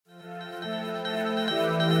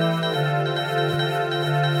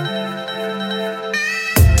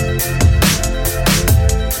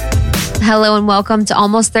hello and welcome to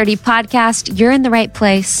Almost 30 Podcast. You're in the right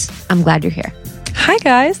place. I'm glad you're here. Hi,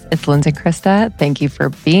 guys. It's Lindsay Krista. Thank you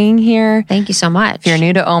for being here. Thank you so much. If you're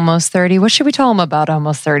new to Almost 30, what should we tell them about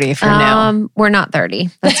Almost 30 if you're new? We're not 30.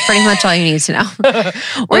 That's pretty much all you need to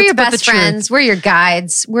know. We're your best friends. We're your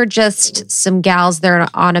guides. We're just some gals that are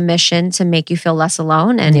on a mission to make you feel less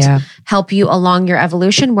alone and help you along your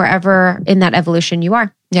evolution, wherever in that evolution you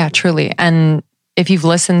are. Yeah, truly. And if you've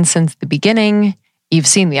listened since the beginning, you've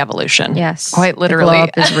seen the evolution. Yes. Quite literally. The glow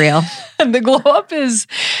up is real. The glow up is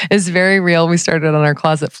very real. We started on our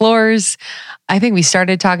closet floors. I think we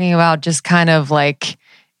started talking about just kind of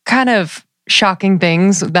shocking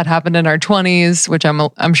things that happened in our 20s, which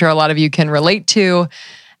I'm sure a lot of you can relate to.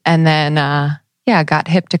 And then, got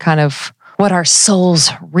hip to kind of what our souls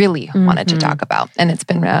really wanted to talk about. And it's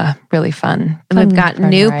been really fun. And we've got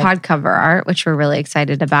new pod cover art, which we're really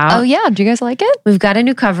excited about. Oh yeah. Do you guys like it? We've got a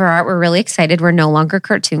new cover art. We're really excited. We're no longer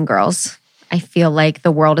cartoon girls. I feel like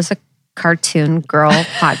the world is a cartoon girl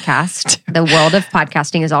podcast. The world of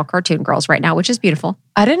podcasting is all cartoon girls right now, which is beautiful.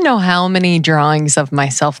 I didn't know how many drawings of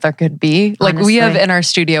myself there could be. Like we have in our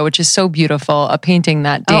studio, which is so beautiful, a painting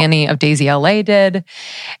that Danny of Daisy LA did.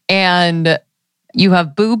 And you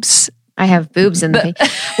have boobs. I have boobs in the thing.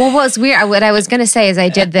 Well, what was weird, what I was going to say is I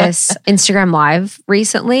did this Instagram live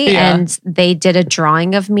recently and they did a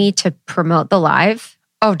drawing of me to promote the live.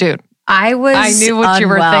 Oh, dude. I knew what you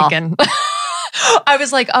were thinking. I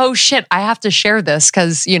was like, oh shit, I have to share this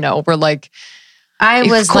because, we're like, I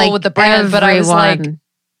was cool like with the brand, but I was like,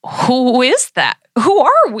 who is that? Who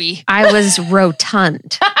are we? I was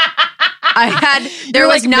rotund. There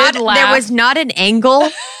was not an angle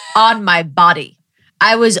on my body.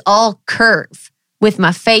 I was all curve with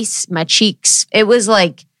my face, my cheeks. It was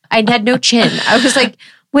like, I had no chin. I was like,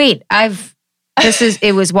 wait,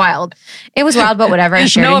 it was wild. It was wild, but whatever. I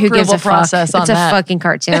shared it. Who gives a fuck? It's a fucking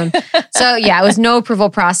cartoon. So yeah, it was no approval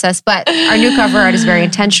process, but our new cover art is very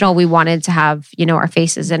intentional. We wanted to have, our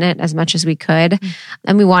faces in it as much as we could.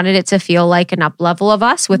 And we wanted it to feel like an up level of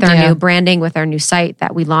us with our new branding, with our new site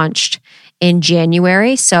that we launched in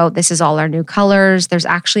January. So this is all our new colors. There's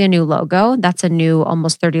actually a new logo. That's a new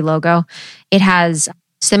Almost 30 logo. It has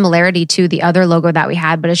similarity to the other logo that we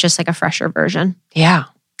had, but it's just like a fresher version. Yeah.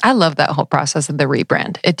 I love that whole process of the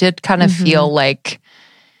rebrand. It did kind of feel like,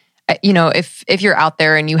 if you're out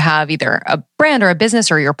there and you have either a brand or a business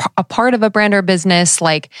or you're a part of a brand or business,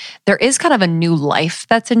 like there is kind of a new life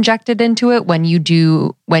that's injected into it when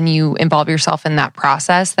you involve yourself in that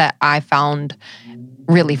process that I found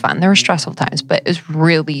really fun. There were stressful times, but it was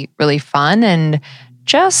really, really fun. And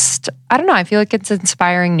just, I don't know, I feel like it's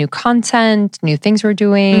inspiring new content, new things we're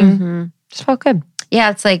doing. Just felt good. Yeah,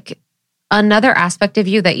 it's like another aspect of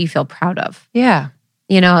you that you feel proud of. Yeah.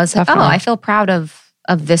 It's like, I feel proud of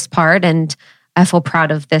this part and I feel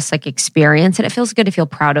proud of this like experience. And it feels good to feel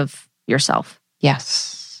proud of yourself.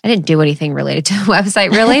 Yes. I didn't do anything related to the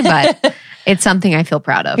website really, but it's something I feel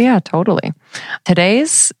proud of. Yeah, totally.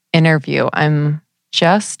 Today's interview, I'm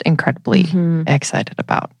just incredibly excited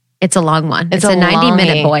about. It's a long one. It's a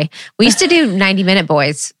 90-minute boy. We used to do 90-minute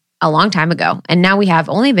boys a long time ago. And now we have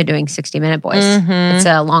only been doing 60-minute boys. It's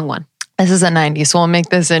a long one. This is a 90, so we'll make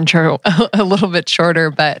this intro a little bit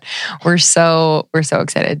shorter, but we're so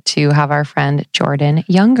excited to have our friend Jordan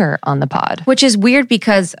Younger on the pod. Which is weird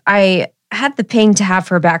because I had the ping to have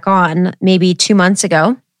her back on maybe 2 months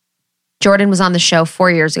ago. Jordan was on the show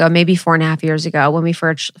 4 years ago, maybe 4.5 years ago when we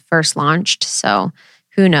first launched. So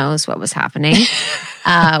who knows what was happening.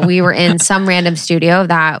 We were in some random studio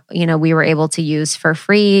that, we were able to use for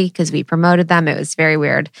free because we promoted them. It was very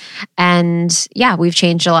weird. And yeah, we've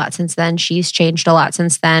changed a lot since then. She's changed a lot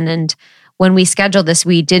since then. And when we scheduled this,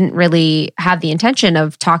 we didn't really have the intention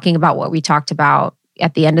of talking about what we talked about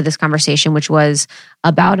at the end of this conversation, which was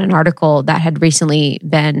about an article that had recently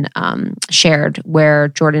been shared where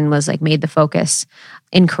Jordan was like made the focus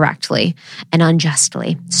incorrectly and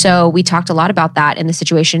unjustly. So we talked a lot about that in the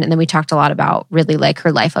situation. And then we talked a lot about really like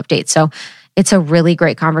her life update. So it's a really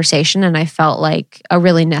great conversation. And I felt like a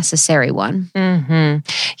really necessary one.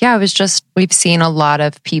 Yeah, we've seen a lot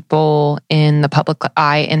of people in the public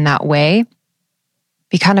eye in that way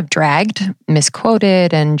be kind of dragged,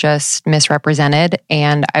 misquoted, and just misrepresented.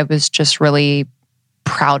 And I was just really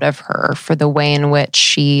proud of her for the way in which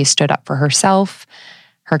she stood up for herself,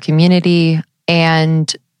 her community,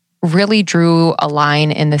 and really drew a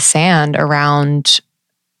line in the sand around,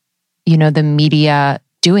 the media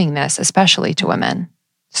doing this, especially to women.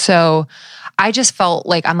 So I just felt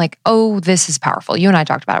like, I'm like, oh, this is powerful. You and I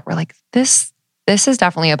talked about it. We're like, this is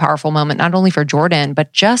definitely a powerful moment, not only for Jordan,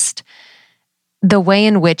 but just the way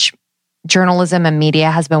in which journalism and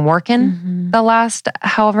media has been working the last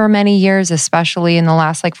however many years, especially in the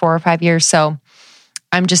last like 4 or 5 years. So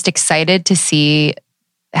I'm just excited to see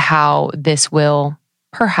how this will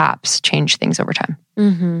perhaps change things over time.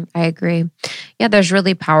 I agree. Yeah, there's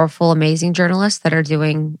really powerful, amazing journalists that are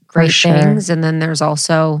doing great things. And then there's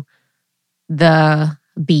also the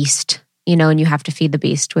beast, and you have to feed the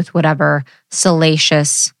beast with whatever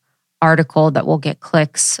salacious article that will get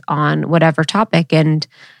clicks on whatever topic. And,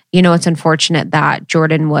 it's unfortunate that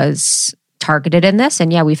Jordan was targeted in this.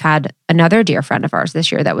 And yeah, we've had another dear friend of ours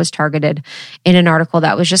this year that was targeted in an article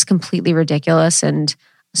that was just completely ridiculous and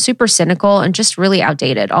super cynical and just really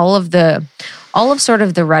outdated. All of sort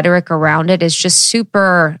of the rhetoric around it is just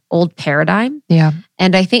super old paradigm. Yeah.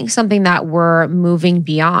 And I think something that we're moving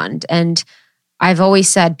beyond. And I've always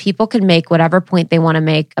said people can make whatever point they want to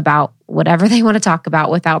make about whatever they want to talk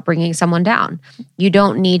about without bringing someone down. You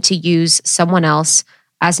don't need to use someone else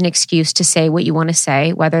as an excuse to say what you want to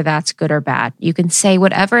say, whether that's good or bad. You can say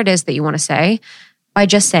whatever it is that you want to say by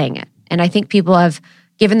just saying it. And I think people have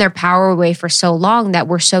given their power away for so long that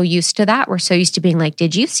we're so used to that. We're so used to being like,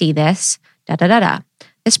 did you see this? Da, da, da, da.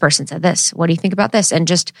 This person said this. What do you think about this? And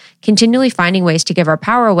just continually finding ways to give our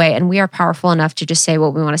power away. And we are powerful enough to just say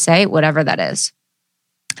what we want to say, whatever that is.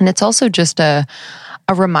 And it's also just a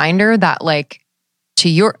reminder that like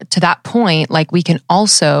to that point, like we can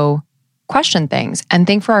also question things and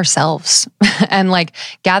think for ourselves and like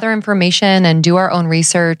gather information and do our own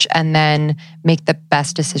research and then make the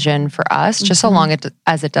best decision for us, just so long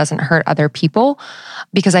as it doesn't hurt other people.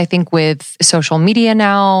 Because I think with social media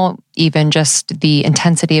now, even just the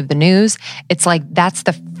intensity of the news, it's like that's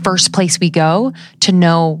the first place we go to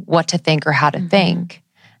know what to think or how to think.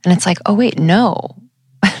 And it's like, oh wait, no.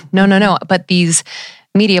 No. But these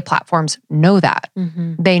media platforms know that.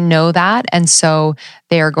 They know that. And so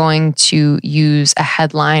they are going to use a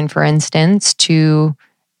headline, for instance, to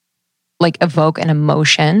like evoke an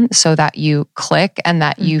emotion so that you click and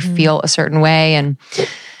that you feel a certain way. And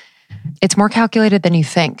it's more calculated than you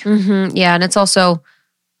think. Yeah. And it's also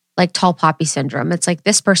like tall poppy syndrome. It's like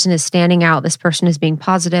this person is standing out. This person is being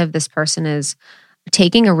positive. This person is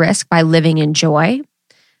taking a risk by living in joy.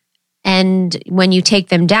 And when you take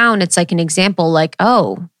them down, it's like an example like,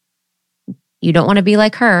 oh, you don't want to be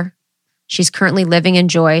like her. She's currently living in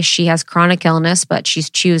joy. She has chronic illness, but she's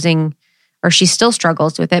choosing, or she still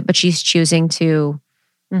struggles with it, but she's choosing to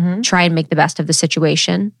try and make the best of the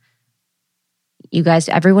situation. You guys,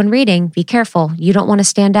 everyone reading, be careful. You don't want to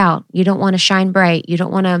stand out. You don't want to shine bright. You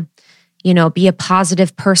don't want to, be a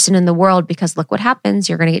positive person in the world because look what happens.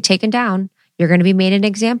 You're going to get taken down. You're going to be made an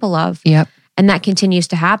example of. Yep. And that continues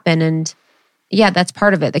to happen. And yeah, that's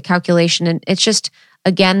part of it, the calculation. And it's just,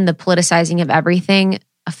 again, the politicizing of everything.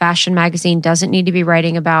 A fashion magazine doesn't need to be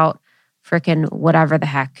writing about frickin' whatever the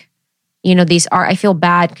heck. I feel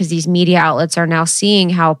bad because these media outlets are now seeing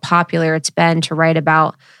how popular it's been to write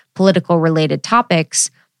about political related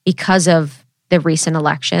topics because of the recent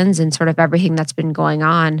elections and sort of everything that's been going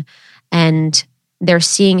on. And they're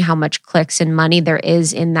seeing how much clicks and money there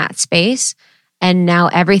is in that space. And now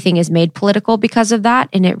everything is made political because of that.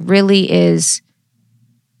 And it really is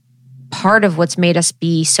part of what's made us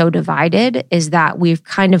be so divided is that we've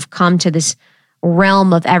kind of come to this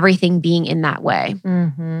realm of everything being in that way.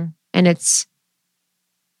 And it's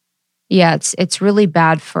really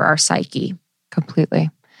bad for our psyche. Completely.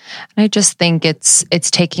 And I just think it's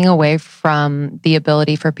taking away from the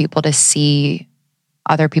ability for people to see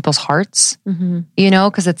other people's hearts,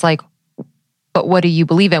 because it's like, but what do you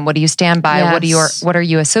believe in? What do you stand by? Yes. What are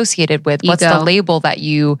you associated with? Ego. What's the label that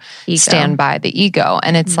you stand by? The ego.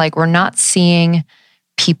 And it's like, we're not seeing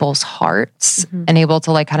people's hearts and able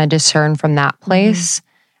to like kind of discern from that place.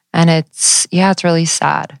 And it's really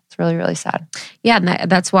sad. It's really, really sad. Yeah. And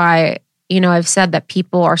that's why, I've said that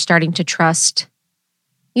people are starting to trust,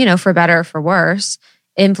 for better or for worse,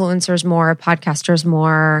 influencers more, podcasters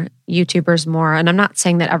more, YouTubers more. And I'm not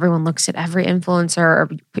saying that everyone looks at every influencer or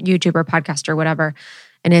YouTuber, podcaster, whatever,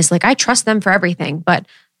 and is like, I trust them for everything. But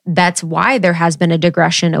that's why there has been a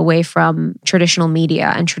digression away from traditional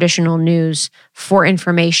media and traditional news for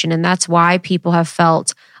information. And that's why people have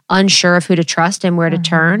felt unsure of who to trust and where to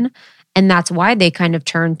turn. And that's why they kind of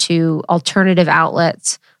turn to alternative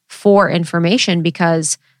outlets for information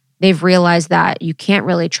because they've realized that you can't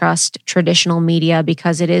really trust traditional media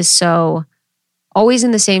because it is so always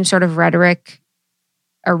in the same sort of rhetoric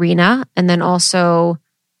arena. And then also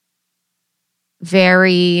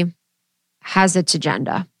very has its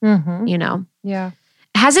agenda, Yeah.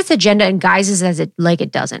 Has its agenda and guises as it like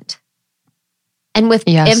it doesn't. And with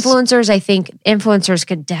influencers, I think influencers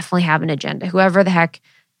could definitely have an agenda. Whoever the heck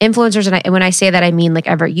influencers, and when I say that, I mean like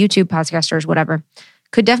ever YouTube podcasters, whatever,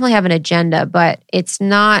 could definitely have an agenda, but it's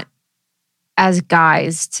not as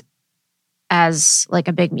guised as like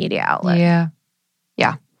a big media outlet.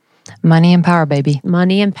 Yeah. Money and power, baby.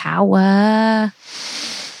 Money and power.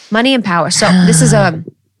 Money and power. So this is a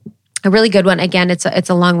really good one. Again, it's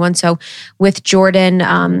a long one. So with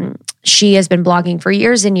Jordan, she has been blogging for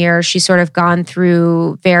years and years. She's sort of gone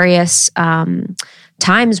through various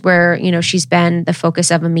times where, she's been the focus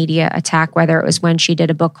of a media attack, whether it was when she did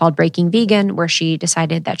a book called Breaking Vegan, where she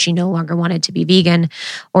decided that she no longer wanted to be vegan,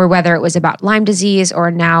 or whether it was about Lyme disease, or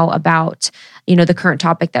now about, the current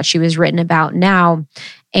topic that she was written about now.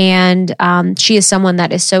 And she is someone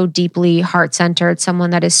that is so deeply heart-centered, someone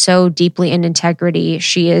that is so deeply in integrity.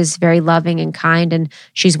 She is very loving and kind, and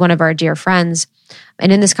she's one of our dear friends.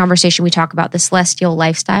 And in this conversation, we talk about the celestial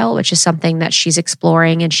lifestyle, which is something that she's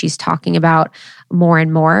exploring and she's talking about more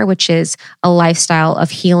and more, which is a lifestyle of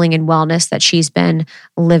healing and wellness that she's been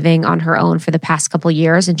living on her own for the past couple of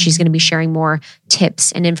years. And she's going to be sharing more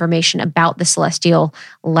tips and information about the celestial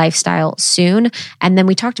lifestyle soon. And then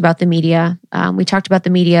we talked about the media. We talked about the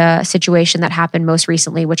media situation that happened most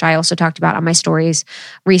recently, which I also talked about on my stories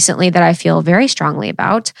recently, that I feel very strongly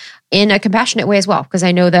about, in a compassionate way as well, because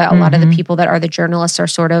I know that a lot of the people that are the journalists are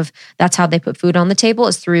sort of, that's how they put food on the table,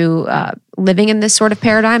 is through living in this sort of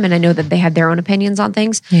paradigm. And I know that they have their own opinions on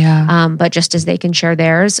things. Yeah. But just as they can share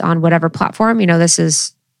theirs on whatever platform, this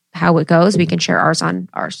is how it goes. We can share ours on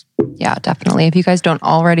ours. Yeah, definitely. If you guys don't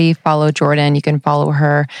already follow Jordan, you can follow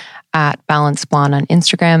her at Balanced Blonde on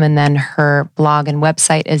Instagram. And then her blog and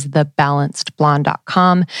website is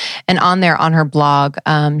thebalancedblonde.com. And on there, on her blog,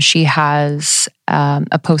 she has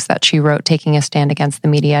a post that she wrote, taking a stand against the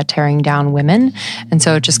media tearing down women. And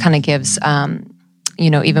so it just kind of gives,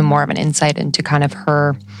 even more of an insight into kind of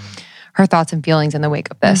her thoughts and feelings in the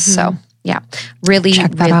wake of this. So yeah, really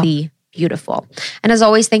beautiful. And as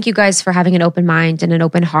always, thank you guys for having an open mind and an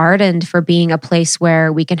open heart, and for being a place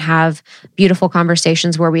where we can have beautiful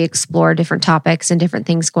conversations where we explore different topics and different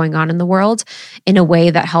things going on in the world in a way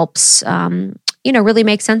that helps, really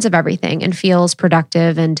make sense of everything and feels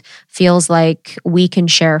productive and feels like we can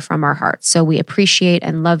share from our hearts. So we appreciate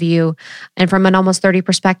and love you. And from an Almost 30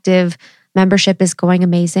 perspective, membership is going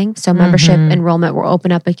amazing. So membership enrollment will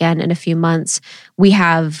open up again in a few months. We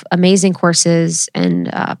have amazing courses and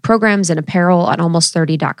programs and apparel on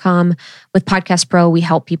almost30.com. With Podcast Pro, we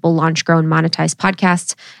help people launch, grow, and monetize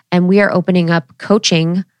podcasts. And we are opening up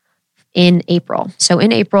coaching in April. So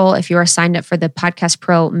in April, if you are signed up for the Podcast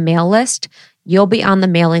Pro mail list, you'll be on the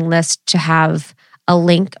mailing list to have a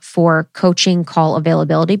link for coaching call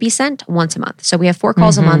availability be sent once a month. So we have 4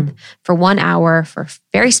 calls a month for 1 hour for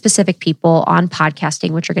very specific people on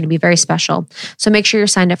podcasting, which are going to be very special. So make sure you're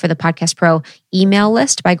signed up for the Podcast Pro email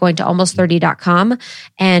list by going to almost30.com,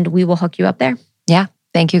 and we will hook you up there. Yeah.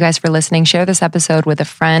 Thank you guys for listening. Share this episode with a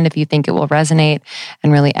friend if you think it will resonate,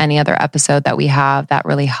 and really any other episode that we have. That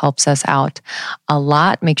really helps us out a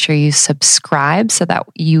lot. Make sure you subscribe so that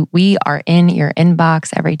we are in your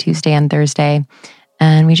inbox every Tuesday and Thursday.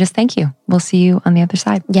 And we just thank you. We'll see you on the other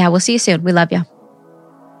side. Yeah, we'll see you soon. We love you.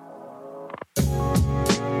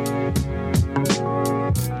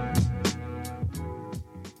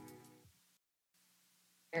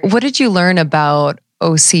 What did you learn about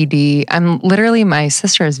OCD? My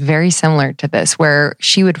sister is very similar to this, where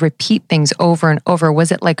she would repeat things over and over.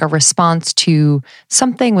 Was it like a response to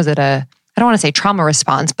something? Was it I don't want to say trauma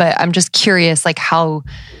response, but I'm just curious, like how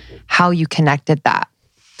you connected that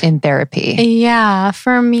in therapy. Yeah,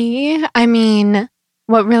 for me,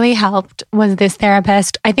 what really helped was this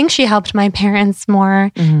therapist. I think she helped my parents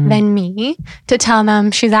more than me, to tell them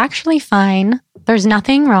she's actually fine. There's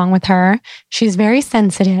nothing wrong with her. She's very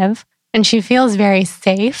sensitive. And she feels very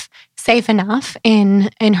safe enough in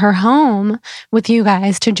her home with you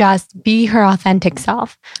guys to just be her authentic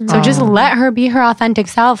self. So just let her be her authentic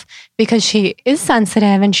self, because she is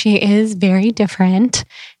sensitive and she is very different.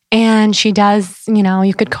 And she does,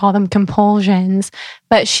 you could call them compulsions,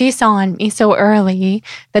 but she saw in me so early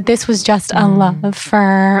that this was just a love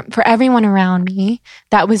for everyone around me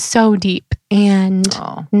that was so deep. And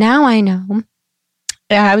now I know.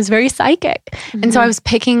 I was very psychic. And so I was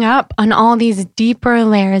picking up on all these deeper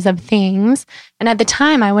layers of things. And at the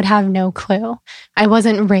time, I would have no clue. I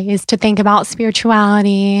wasn't raised to think about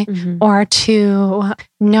spirituality or to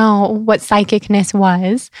know what psychicness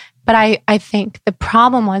was. But I think the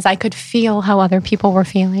problem was I could feel how other people were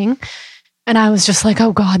feeling. And I was just like,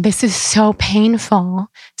 oh God, this is so painful.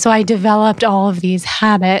 So I developed all of these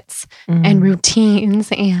habits and routines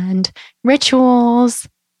and rituals.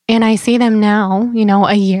 And I see them now,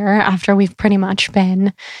 a year after we've pretty much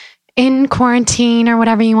been in quarantine or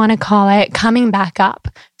whatever you want to call it, coming back up.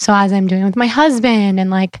 So as I'm doing with my husband and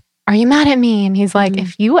like, are you mad at me? And he's like,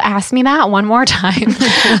 if you ask me that one more time,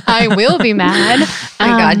 I will be mad. Oh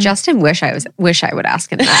my God, Justin wish I would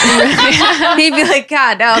ask him that. He'd be like,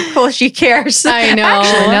 God, no, of course she cares. I know.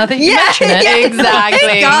 Actually, now that you mention it. Exactly.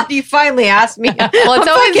 Thank God you finally asked me. Well, it's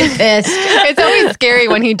always pissed. It's always scary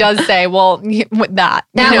when he does say, "Well, with that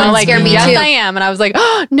would like, scare me yes, too. I am," and I was like,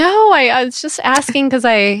 "Oh no, I was just asking because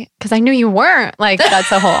I knew you weren't." Like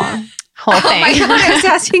that's a whole thing. Oh my God, I was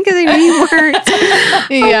asking because I knew you weren't. Oh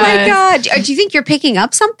my God. Do you think you're picking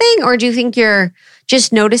up something, or do you think you're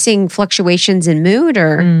just noticing fluctuations in mood,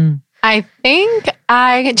 or? I think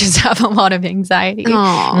I just have a lot of anxiety.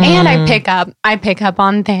 Aww. And I pick up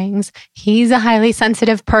on things. He's a highly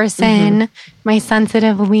sensitive person. My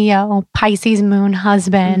sensitive Leo, Pisces moon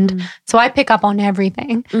husband. So I pick up on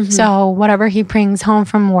everything. So whatever he brings home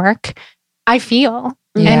from work, I feel.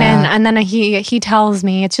 Yeah. And then he tells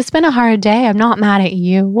me, it's just been a hard day. I'm not mad at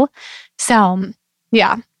you. So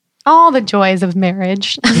yeah, all the joys of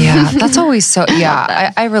marriage. Yeah, that's always so,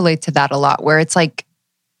 I relate to that a lot where it's like,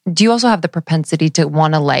 do you also have the propensity to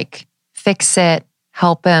want to like fix it,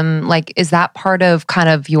 help him? Like, is that part of kind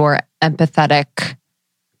of your empathetic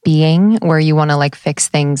being where you want to like fix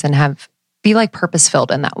things and be like purpose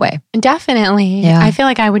filled in that way? Definitely. Yeah. I feel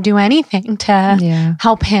like I would do anything to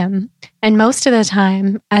help him. And most of the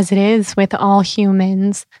time, as it is with all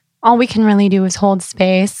humans, all we can really do is hold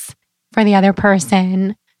space for the other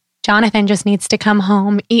person. Jonathan just needs to come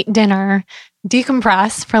home, eat dinner,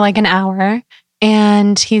 decompress for like an hour,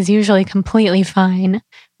 and he's usually completely fine.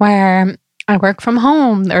 Where I work from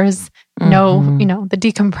home, there's no, the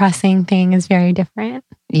decompressing thing is very different.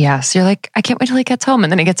 Yes. You're like, I can't wait till he gets home.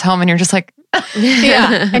 And then he gets home and you're just like,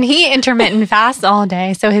 yeah. And he intermittent fasts all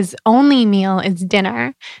day. So his only meal is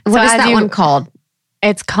dinner. What is that one called?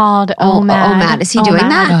 It's called OMAD. Is he doing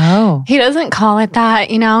that? oh. He doesn't call it that,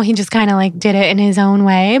 he just kind of like did it in his own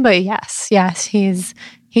way. But yes,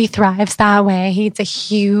 he thrives that way. He eats a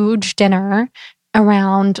huge dinner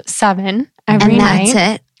around 7 every night. And that's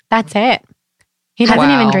it? That's it. He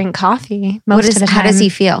doesn't even drink coffee most of the time. How does he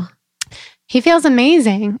feel? He feels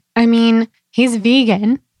amazing. I mean, he's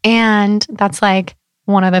vegan, and that's like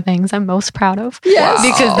one of the things I'm most proud of. Yes.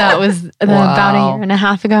 Because that was about a year and a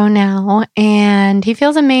half ago now. And he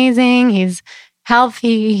feels amazing. He's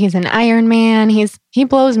healthy. He's an Iron Man. He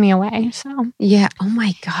blows me away. So yeah. Oh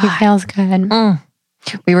my God. He feels good.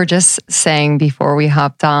 We were just saying before we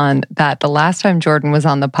hopped on that the last time Jordan was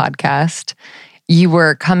on the podcast, you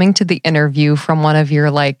were coming to the interview from one of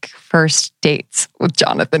your like first dates with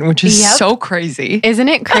Jonathan, which is so crazy. Isn't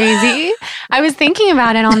it crazy? I was thinking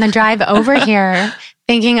about it on the drive over here,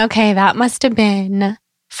 thinking, okay, that must have been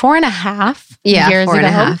 4.5 years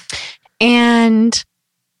ago. And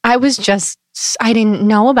I was I didn't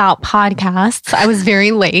know about podcasts. I was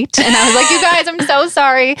very late. And I was like, you guys, I'm so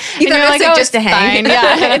sorry. You thought like, oh, just to hang. Fine.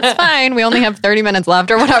 Yeah, it's fine. We only have 30 minutes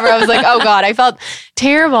left or whatever. I was like, oh God, I felt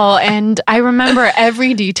terrible. And I remember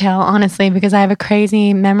every detail, honestly, because I have a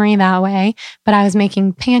crazy memory that way. But I was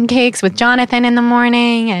making pancakes with Jonathan in the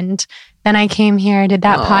morning. And then I came here, did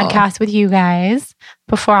that podcast with you guys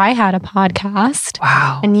before I had a podcast.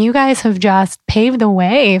 Wow. And you guys have just paved the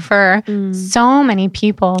way for so many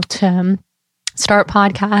people to start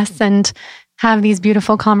podcasts and have these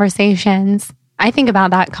beautiful conversations. I think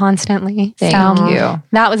about that constantly. Thank you.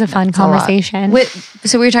 That was a fun conversation.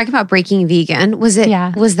 So we were talking about breaking vegan. Was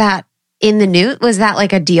that in the news? Was that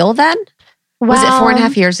like a deal then? Was it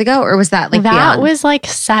 4.5 years ago, or was that like that beyond? was like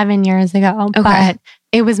 7 years ago, Okay. but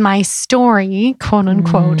it was my story, quote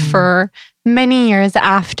unquote, for many years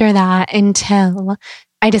after that until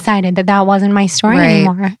I decided that wasn't my story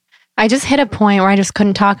anymore. I just hit a point where I just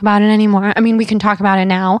couldn't talk about it anymore. I mean, we can talk about it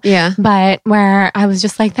now. Yeah. But where I was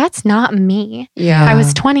just like, that's not me. Yeah. I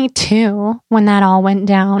was 22 when that all went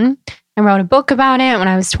down. I wrote a book about it when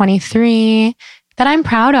I was 23 that I'm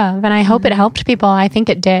proud of. And I hope it helped people. I think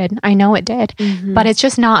it did. I know it did. But it's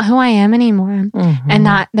just not who I am anymore. And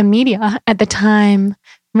that the media at the time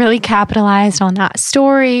really capitalized on that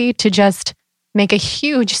story to just make a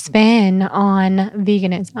huge spin on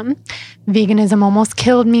veganism. Veganism almost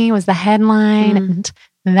killed me was the headline, and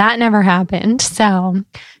that never happened. So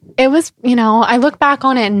it was, I look back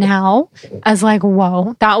on it now as like,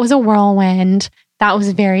 whoa, that was a whirlwind. That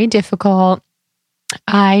was very difficult.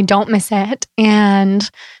 I don't miss it. And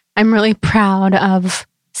I'm really proud of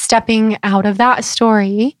stepping out of that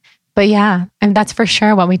story. But yeah, and that's for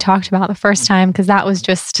sure what we talked about the first time, because that was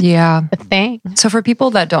just the thing. So for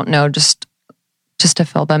people that don't know, just to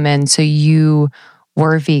fill them in. So you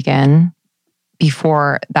were vegan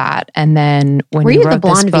before that. And then when were you wrote the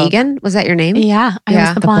blonde this book, vegan? Was that your name? Yeah, I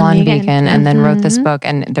was the blonde vegan. and then wrote this book,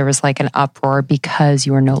 and there was like an uproar because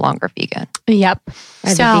you were no longer vegan. Yep. By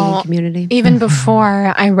the vegan community. Even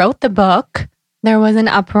before I wrote the book, there was an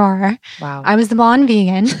uproar. Wow. I was the blonde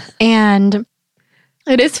vegan, and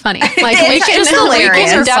it is funny. Like we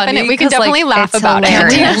can definitely laugh about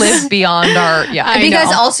hilarious. it. We live beyond our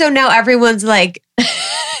because also now everyone's like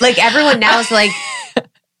everyone now is like,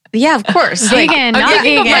 yeah, of course. Vegan, not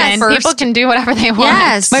vegan. People can do whatever they want.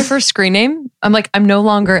 Yes. My first screen name, I'm like, I'm no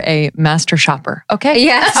longer a master shopper. Okay.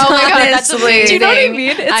 Yes. Oh my God, that's amazing. Do you know what I mean?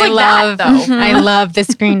 It's I love I love the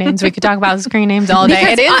screen names. We could talk about screen names all day.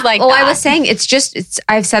 Because it is like I was saying,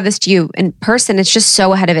 I've said this to you in person, it's just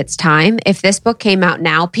so ahead of its time. If this book came out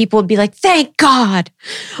now, people would be like, thank God.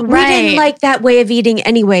 We didn't like that way of eating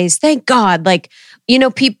anyways. Thank God. Like,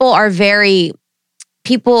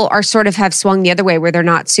 people are sort of have swung the other way where they're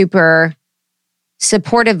not super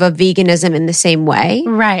supportive of veganism in the same way.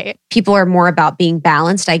 Right. People are more about being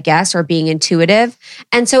balanced, I guess, or being intuitive.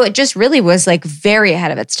 And so it just really was like very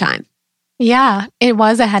ahead of its time. Yeah, it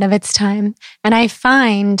was ahead of its time. And I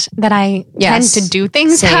find that I tend to do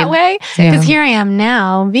things that way. Because here I am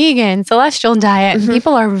now, vegan, celestial diet. And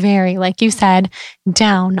people are very, like you said,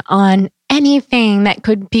 down on anything that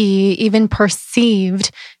could be even perceived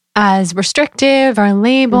as restrictive or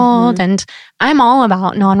labeled. And I'm all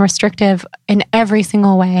about non-restrictive in every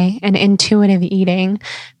single way and intuitive eating.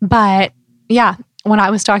 But yeah, when I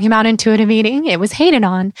was talking about intuitive eating, it was hated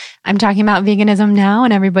on. I'm talking about veganism now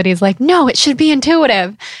and everybody's like, no, it should be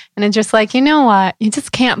intuitive. And it's just like, you know what? You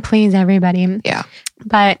just can't please everybody. Yeah.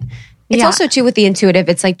 But it's also too with the intuitive,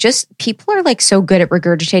 it's like just people are like so good at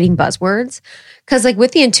regurgitating buzzwords. Because like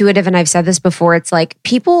with the intuitive, and I've said this before, it's like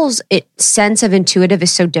people's sense of intuitive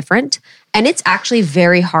is so different. And it's actually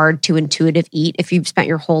very hard to intuitive eat if you've spent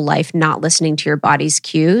your whole life not listening to your body's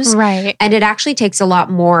cues. Right. And it actually takes a lot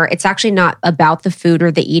more. It's actually not about the food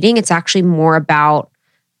or the eating. It's actually more about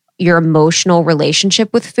your emotional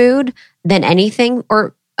relationship with food than anything,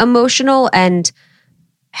 or emotional and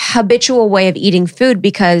habitual way of eating food.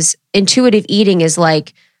 Because intuitive eating is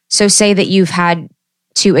like, so say that you've had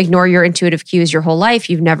to ignore your intuitive cues your whole life.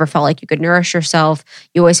 You've never felt like you could nourish yourself.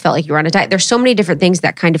 You always felt like you were on a diet. There's so many different things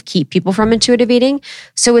that kind of keep people from intuitive eating.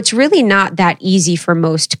 So it's really not that easy for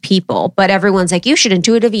most people, but everyone's like, you should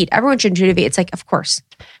intuitive eat. Everyone should intuitive eat. It's like, of course.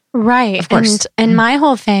 Right. Of course. And my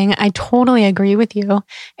whole thing, I totally agree with you,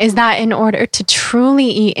 is that in order to truly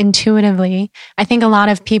eat intuitively, I think a lot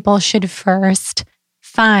of people should first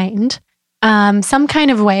find some kind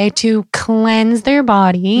of way to cleanse their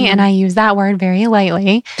body. And I use that word very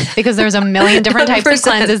lightly because there's a million different types of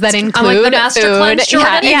cleanses that include the master food. cleanse,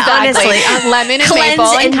 Jordan. Yeah, exactly. Lemon and maple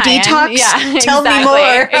and cayenne. Detox. Yeah, Tell me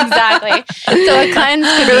more. Exactly. So a cleanse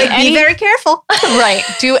could be very careful. Right.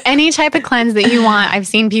 Do any type of cleanse that you want. I've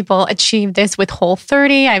seen people achieve this with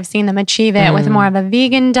Whole30. I've seen them achieve it with more of a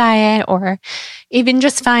vegan diet, or even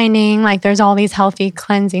just finding like there's all these healthy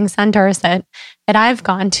cleansing centers that I've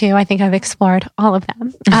gone to. I think I've explored all of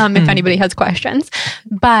them, if anybody has questions.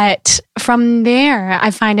 But from there,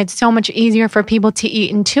 I find it so much easier for people to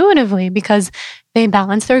eat intuitively because they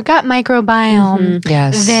balance their gut microbiome.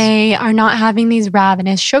 Yes. They are not having these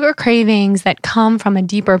ravenous sugar cravings that come from a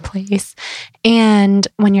deeper place. And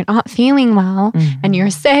when you're not feeling well and you're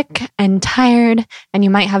sick and tired and you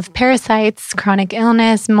might have parasites, chronic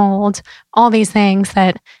illness, mold, all these things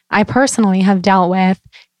that I personally have dealt with,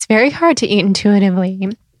 it's very hard to eat intuitively.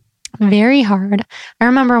 Very hard. I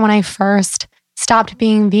remember when I first stopped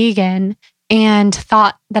being vegan and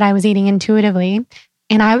thought that I was eating intuitively,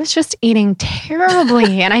 and I was just eating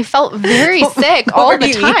terribly, and I felt very sick all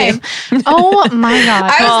the time. Oh my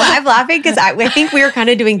gosh! I'm laughing because I think we were kind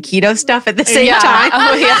of doing keto stuff at the same time.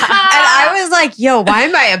 Oh yeah. And I was like, "Yo, why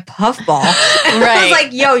am I a puffball?" And I was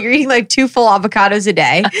like, "Yo, you're eating like 2 full avocados a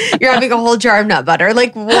day. You're having a whole jar of nut butter.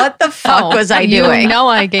 Like, what the fuck was I doing?" You know,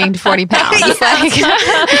 I gained 40 pounds. Like,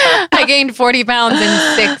 I gained 40 pounds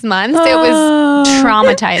in 6 months. It was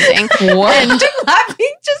traumatizing. What? And I'm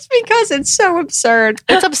laughing just because it's so absurd.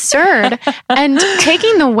 It's absurd. And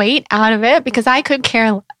taking the weight out of it, because I could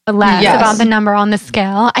care less about the number on the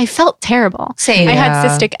scale, I felt terrible. Same. I had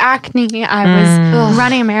cystic acne. I was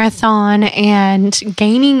running a marathon and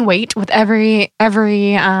gaining weight with every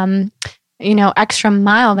extra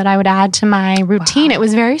mile that I would add to my routine. Wow. It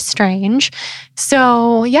was very strange.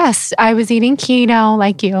 So yes, I was eating keto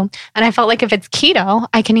like you. And I felt like if it's keto,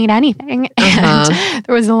 I can eat anything. And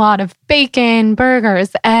there was a lot of bacon,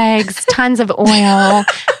 burgers, eggs, tons of oil,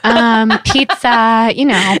 pizza,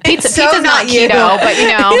 pizza's not keto,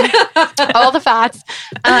 but all the fats.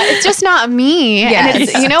 It's just not me. Yes. And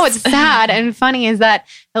it's, what's sad and funny is that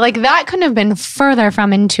like that couldn't have been further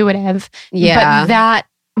from intuitive. Yeah. But that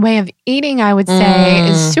way of eating, I would say,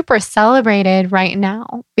 is super celebrated right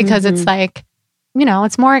now because it's like,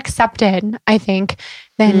 it's more accepted, I think,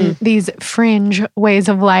 than these fringe ways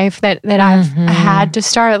of life that I've had to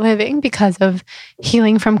start living because of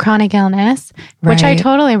healing from chronic illness, which I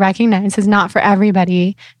totally recognize is not for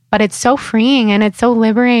everybody, but it's so freeing and it's so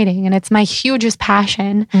liberating and it's my hugest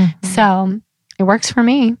passion. So it works for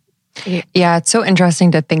me. Yeah, it's so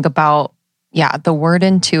interesting to think about, the word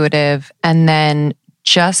intuitive and then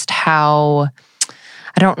just how,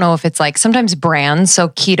 I don't know if it's like sometimes brands. So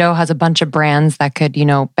keto has a bunch of brands that could,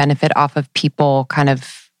 benefit off of people kind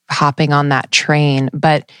of hopping on that train.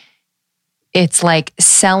 But it's like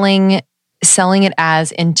selling it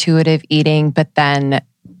as intuitive eating, but then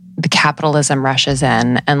the capitalism rushes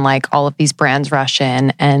in and like all of these brands rush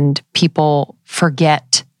in and people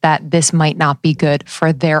forget that this might not be good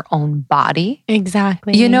for their own body.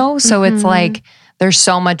 Exactly. So it's like, there's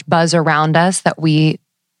so much buzz around us that we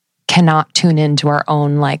cannot tune into our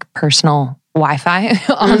own like personal Wi-Fi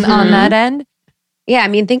on that end. Yeah. I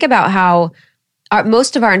mean, think about how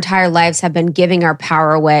most of our entire lives have been giving our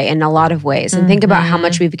power away in a lot of ways. And think about how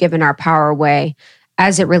much we've given our power away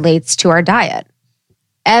as it relates to our diet.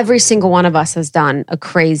 Every single one of us has done a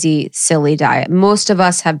crazy, silly diet. Most of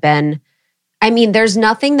us have been, there's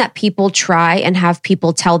nothing that people try and have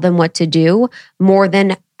people tell them what to do more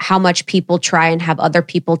than how much people try and have other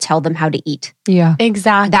people tell them how to eat. Yeah,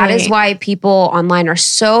 exactly. That is why people online are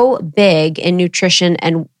so big in nutrition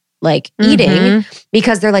and like eating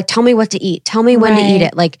because they're like, tell me what to eat. Tell me when to eat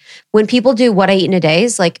it. Like when people do what I eat in a day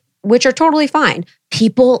is like, which are totally fine.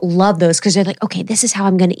 People love those because they're like, okay, this is how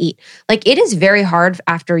I'm going to eat. Like it is very hard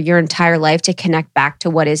after your entire life to connect back to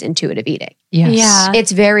what is intuitive eating. Yes. Yeah.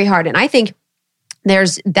 It's very hard. And I think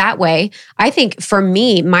there's that way. I think for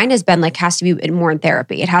me, mine has been like, has to be more in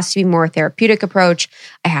therapy. It has to be more a therapeutic approach.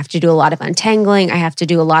 I have to do a lot of untangling. I have to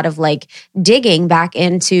do a lot of like digging back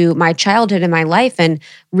into my childhood and my life and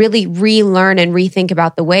really relearn and rethink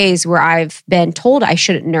about the ways where I've been told I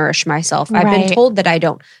shouldn't nourish myself. I've been told that I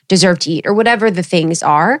don't deserve to eat or whatever the things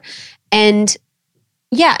are. And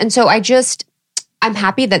so I'm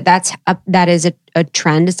happy that that is a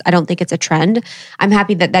trend. I don't think it's a trend. I'm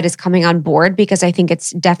happy that is coming on board because I think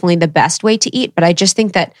it's definitely the best way to eat. But I just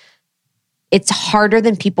think that it's harder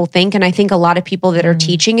than people think. And I think a lot of people that are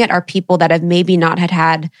teaching it are people that have maybe not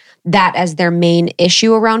had that as their main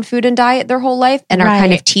issue around food and diet their whole life and are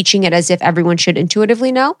kind of teaching it as if everyone should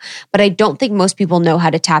intuitively know. But I don't think most people know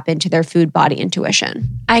how to tap into their food body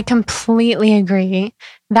intuition. I completely agree.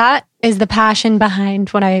 That is the passion behind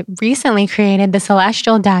what I recently created, the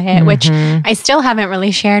Celestial Diet, which I still haven't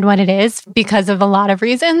really shared what it is because of a lot of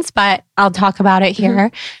reasons, but I'll talk about it here.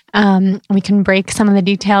 We can break some of the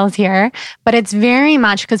details here, but it's very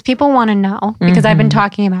much because people want to know because I've been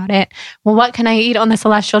talking about it. Well, what can I eat on the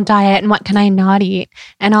Celestial Diet and what can I not eat?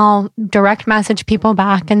 And I'll direct message people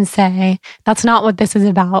back and say, that's not what this is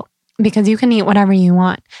about. Because you can eat whatever you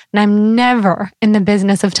want. And I'm never in the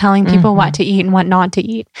business of telling people what to eat and what not to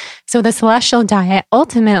eat. So the Celestial Diet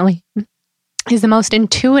ultimately is the most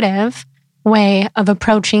intuitive way of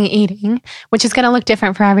approaching eating, which is going to look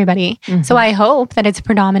different for everybody. So I hope that it's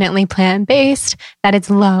predominantly plant-based, that it's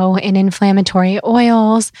low in inflammatory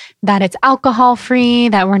oils, that it's alcohol-free,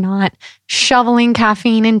 that we're not shoveling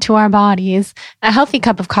caffeine into our bodies. A healthy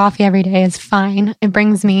cup of coffee every day is fine. It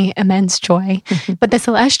brings me immense joy. But the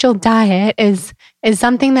Celestial Diet is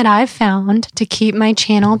something that I've found to keep my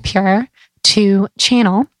channel pure, to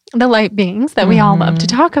channel the light beings that we all love to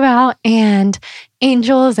talk about and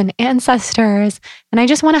angels and ancestors. And I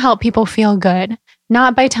just want to help people feel good,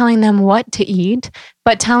 not by telling them what to eat,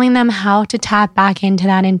 but telling them how to tap back into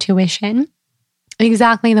that intuition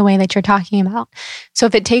exactly the way that you're talking about. So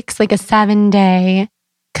if it takes like a 7-day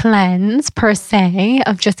cleanse per se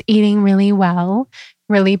of just eating really well,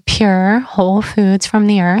 really pure whole foods from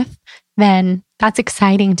the earth, then that's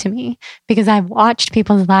exciting to me because I've watched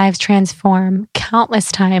people's lives transform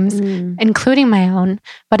countless times, including my own.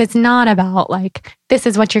 But it's not about like, this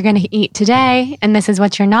is what you're going to eat today and this is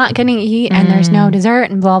what you're not going to eat and there's no dessert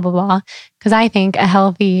and blah, blah, blah. Because I think a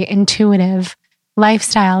healthy, intuitive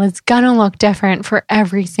lifestyle is going to look different for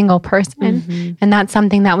every single person. And that's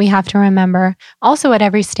something that we have to remember also at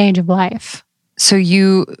every stage of life. So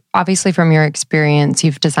you, obviously from your experience,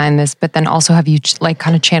 you've designed this, but then also have you like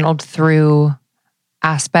kind of channeled through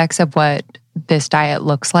aspects of what this diet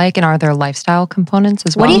looks like? And are there lifestyle components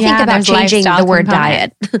as well? What do you think about changing the word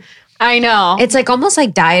diet? I know. It's like almost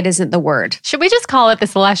like diet isn't the word. Should we just call it the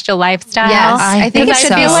celestial lifestyle? Yes, I think I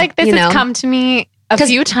so. feel like this has come to me a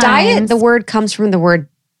few times. Diet, the word comes from the word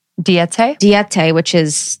diete, which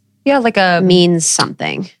is like means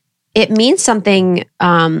something. It means something.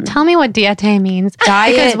 Tell me what diete means.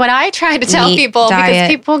 Diet, because what I try to tell people, because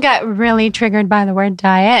people get really triggered by the word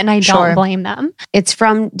diet, and I don't blame them. It's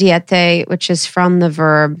from diete, which is from the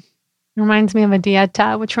verb. Reminds me of a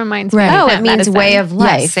dieta, which reminds me of it means medicine. way of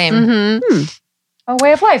life. Yes, same. A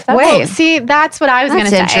way of life. See, that's what I was going to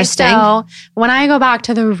say. Interesting. So when I go back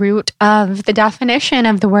to the root of the definition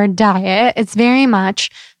of the word diet, it's very much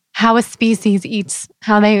how a species eats,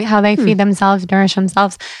 how they feed themselves, nourish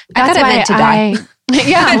themselves. That's why I meant to die.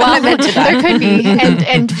 Yeah, well, there could be.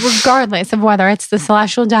 And regardless of whether it's the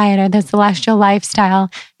celestial diet or the celestial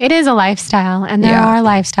lifestyle, it is a lifestyle and there are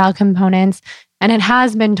lifestyle components. And it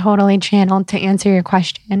has been totally channeled to answer your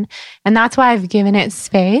question. And that's why I've given it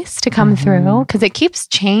space to come through, because it keeps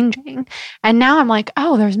changing. And now I'm like,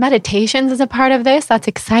 oh, there's meditations as a part of this. That's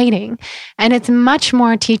exciting. And it's much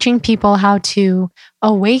more teaching people how to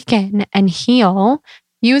awaken and heal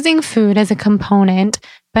using food as a component,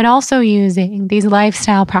 but also using these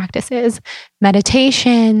lifestyle practices,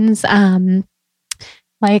 meditations,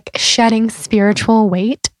 like shedding spiritual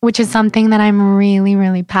weight, which is something that I'm really,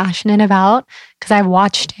 really passionate about because I've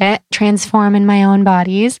watched it transform in my own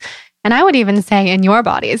bodies. And I would even say in your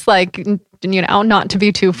bodies, like, you know, not to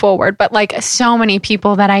be too forward, but like so many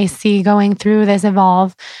people that I see going through this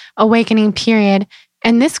evolve awakening period.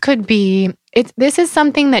 And this could be, this is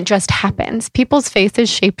something that just happens. People's faces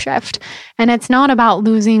shapeshift. And it's not about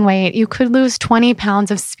losing weight. You could lose 20 pounds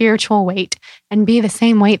of spiritual weight and be the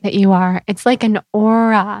same weight that you are. It's like an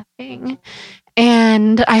aura thing.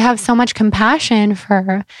 And I have so much compassion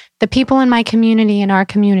for the people in my community and our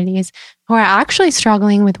communities who are actually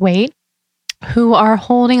struggling with weight, who are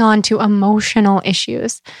holding on to emotional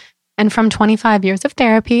issues. And from 25 years of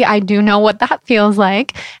therapy, I do know what that feels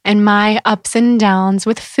like and my ups and downs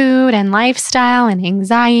with food and lifestyle and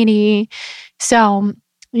anxiety. So,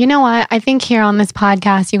 you know what? I think here on this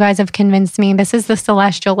podcast, you guys have convinced me this is the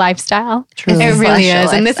celestial lifestyle. Truly. It really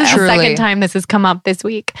is. And this is Truly. the second time this has come up this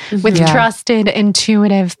week with trusted,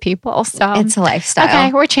 intuitive people. So it's a lifestyle.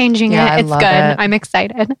 Okay, we're changing it. It's good. I'm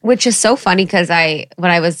excited. Which is so funny because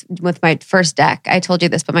when I was with my first deck, I told you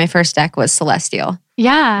this, but my first deck was celestial.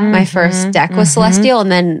 Yeah. My first deck was celestial. And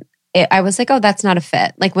then I was like, oh, that's not a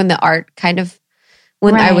fit. Like when the art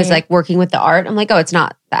when I was like working with the art, I'm like, oh, it's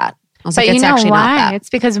not that. I was but like, you it's know actually why? not that. It's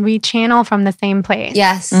because we channel from the same place.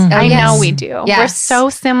 Yes. I know we do. Yes. We're so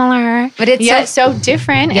similar, but it's yet so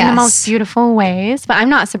different in the most beautiful ways. But I'm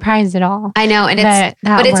not surprised at all. I know. And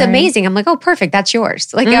it's amazing. I'm like, oh, perfect. That's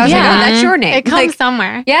yours. Like I was like, oh, that's your name. It comes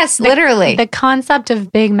somewhere. Yes, literally. The concept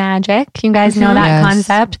of big magic, you guys know that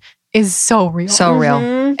concept, is so real. So real.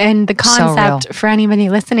 And the concept for anybody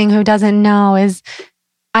listening who doesn't know is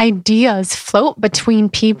ideas float between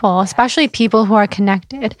people, especially people who are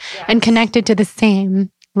connected and connected to the same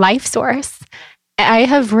life source. I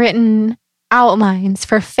have written outlines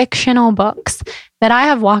for fictional books that I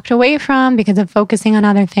have walked away from because of focusing on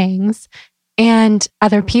other things. And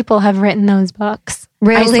other people have written those books.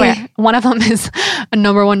 Really? I swear. One of them is a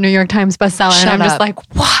 #1 New York Times bestseller. Shut and I'm up. just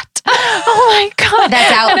like, what? Oh my God.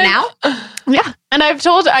 That's out now? Yeah. And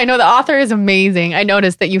I know the author is amazing. I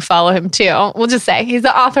noticed that you follow him too. We'll just say he's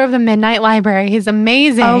the author of The Midnight Library. He's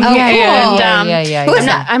amazing. Oh, yeah. And, Who is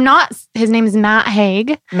that? I'm not, his name is Matt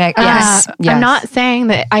Haig. Yes. I'm not saying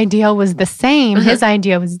the idea was the same. His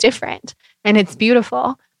idea was different and it's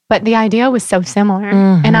beautiful. But the idea was so similar.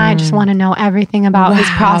 And I just want to know everything about his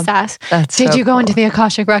process. Did you go into the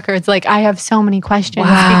Akashic Records? Like, I have so many questions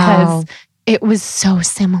because it was so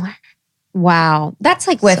similar. Wow. That's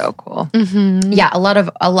like with so cool. a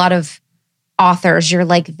lot of authors, you're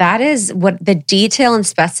like, that is what the detail and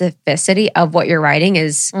specificity of what you're writing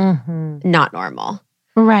is not normal.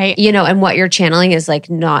 Right. You know, and what you're channeling is like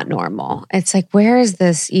not normal. It's like, where is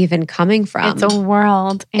this even coming from? It's a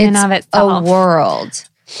world in and of itself. A world.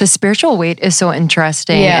 The spiritual weight is so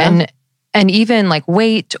interesting. And even like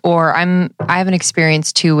weight, or I have an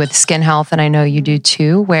experience too with skin health, and I know you do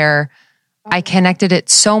too, where I connected it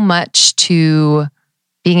so much to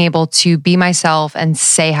being able to be myself and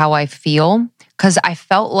say how I feel. Because I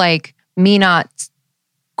felt like me not,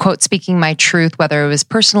 quote, speaking my truth, whether it was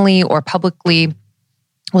personally or publicly,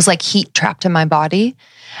 was like heat trapped in my body.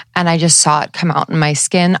 And I just saw it come out in my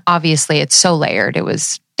skin. Obviously, it's so layered. It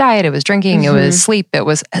was diet, it was drinking, it was sleep, it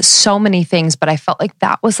was so many things. But I felt like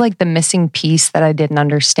that was like the missing piece that I didn't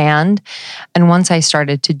understand. And once I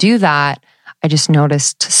started to do that, I just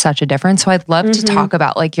noticed such a difference. So I'd love to talk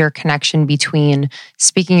about like your connection between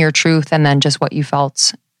speaking your truth and then just what you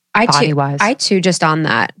felt body-wise. I too, just on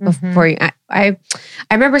that before you, I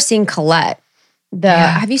remember seeing Colette.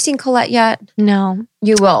 Have you seen Colette yet? No.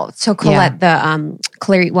 You will. So Colette, the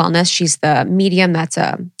Clear Eat Wellness, she's the medium that's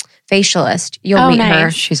a facialist. You'll meet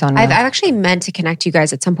her. She's on. I've actually meant to connect you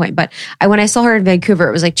guys at some point, but when I saw her in Vancouver,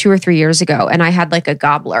 it was like 2 or 3 years ago, and I had like a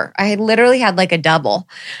gobbler. I had literally had like a double,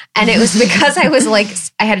 and it was because I was like,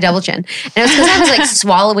 I had a double chin, and it was because I was like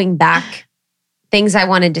swallowing back things I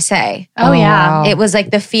wanted to say. Oh yeah. Wow. It was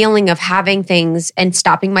like the feeling of having things and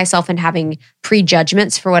stopping myself and having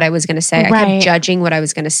prejudgments for what I was going to say. I kept judging what I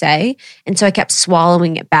was going to say. And so I kept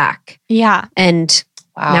swallowing it back. Yeah. And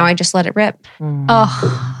now I just let it rip.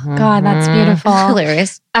 Oh, God, that's beautiful.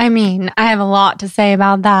 Hilarious. I mean, I have a lot to say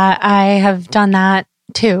about that. I have done that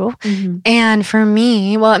too. And for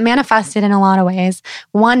me, well, it manifested in a lot of ways.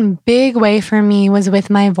 One big way for me was with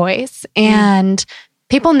my voice. And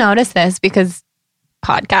people notice this because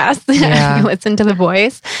podcasts, I listen to the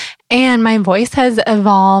voice, and my voice has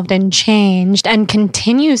evolved and changed and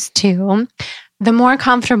continues to the more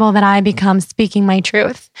comfortable that I become speaking my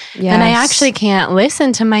truth. Yes. And I actually can't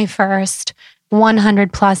listen to my first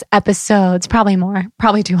 100 plus episodes, probably more,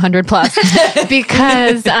 probably 200 plus,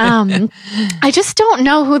 because I just don't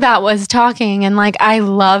know who that was talking. And like, I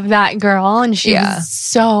love that girl, and she was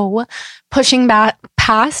so pushing back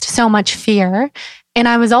past so much fear. And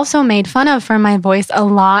I was also made fun of for my voice a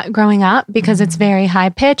lot growing up because it's very high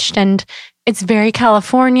pitched and it's very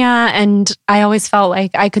California. And I always felt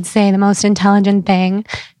like I could say the most intelligent thing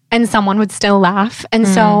and someone would still laugh. And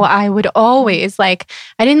so I would always I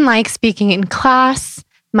didn't like speaking in class.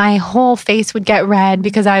 My whole face would get red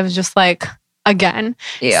because I was just like, again,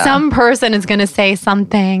 some person is going to say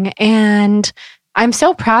something. And I'm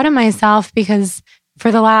so proud of myself because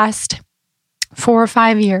for the last 4 or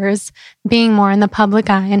 5 years, being more in the public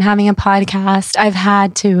eye and having a podcast, I've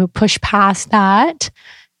had to push past that,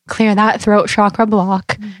 clear that throat chakra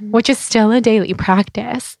block, which is still a daily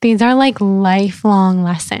practice. These are like lifelong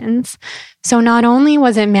lessons. So not only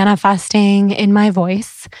was it manifesting in my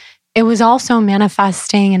voice, it was also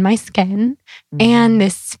manifesting in my skin and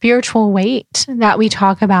this spiritual weight that we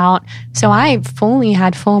talk about. So I fully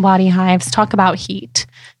had full body hives, talk about heat,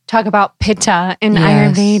 talk about pitta in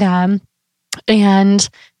Ayurveda. And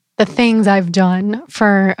the things I've done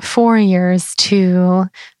for 4 years to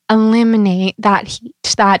eliminate that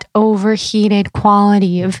heat, that overheated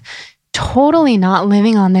quality of totally not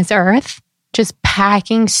living on this earth, just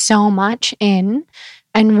packing so much in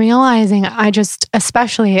and realizing I just,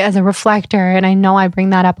 especially as a reflector, and I know I bring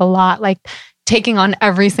that up a lot, like taking on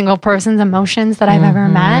every single person's emotions that I've ever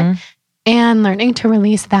met and learning to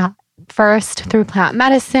release that first through plant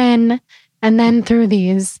medicine and then through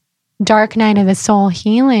these dark night of the soul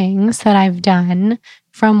healings that I've done,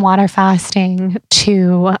 from water fasting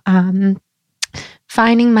to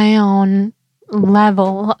finding my own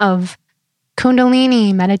level of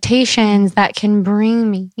Kundalini meditations that can bring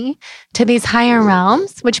me to these higher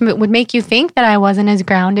realms, which would make you think that I wasn't as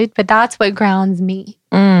grounded, but that's what grounds me.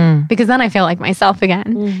 Because then I feel like myself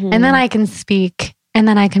again. And then I can speak, and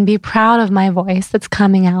then I can be proud of my voice that's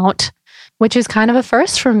coming out, which is kind of a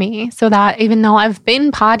first for me. So that even though I've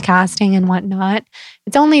been podcasting and whatnot,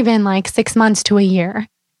 it's only been like 6 months to a year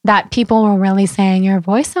that people were really saying, your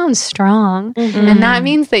voice sounds strong. And that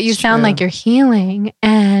means that you sound like you're healing.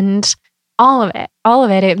 And all of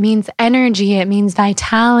it. It means energy. It means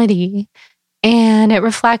vitality. And it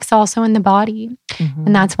reflects also in the body.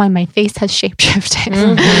 And that's why my face has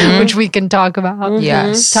shapeshifted, which we can talk about.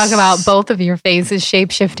 Yes. Talk about both of your faces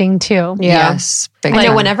shapeshifting too. Yes. I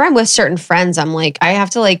know whenever I'm with certain friends, I'm like, I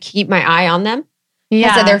have to like keep my eye on them.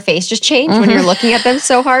 Yeah. So their face just changed when you're looking at them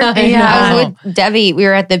so hard. I was with Debbie. We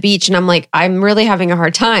were at the beach and I'm like, I'm really having a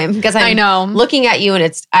hard time because I'm looking at you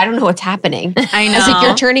and I don't know what's happening. I know. It's like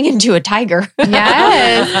you're turning into a tiger.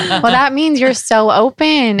 Yes. Well, that means you're so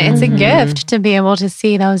open. It's a gift to be able to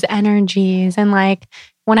see those energies. And like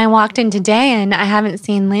when I walked in today and I haven't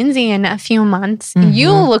seen Lindsay in a few months,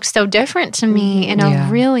 you look so different to me in a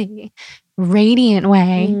really radiant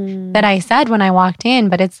way that I said when I walked in,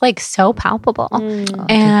 but it's like so palpable.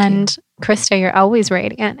 And Krista, you're always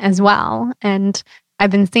radiant as well. And I've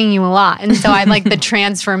been seeing you a lot. And so I like the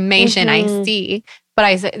transformation I see, but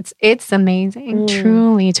it's amazing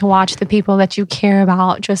truly to watch the people that you care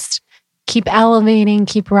about just keep elevating,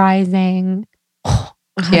 keep rising.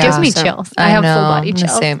 It gives me chills. I have full body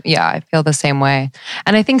chills. I feel the same way.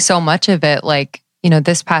 And I think so much of it, like,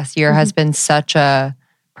 this past year has been such a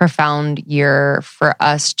profound year for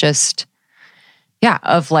us, just,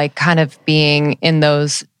 of like kind of being in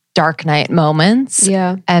those dark night moments.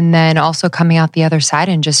 Yeah. And then also coming out the other side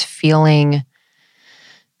and just feeling,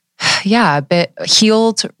 a bit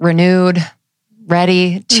healed, renewed,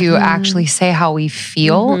 ready to actually say how we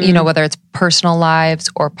feel, whether it's personal lives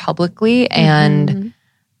or publicly. And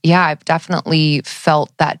I've definitely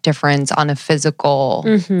felt that difference on a physical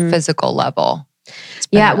level.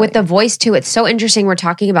 Yeah, with the voice too. It's so interesting we're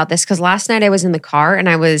talking about this because last night I was in the car and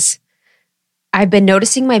I've been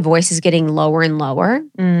noticing my voice is getting lower and lower.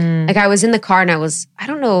 Like I was in the car and I was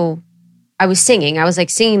singing. I was like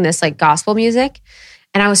singing this like gospel music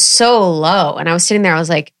and I was so low and I was sitting there. I was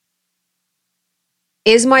like,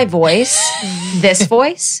 is my voice this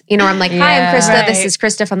voice? I'm like, hi, I'm Krista. Right. This is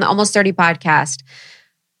Krista from the Almost 30 podcast.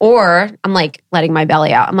 Or I'm like letting my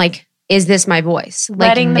belly out. I'm like, is this my voice?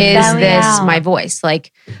 Like, is this my voice?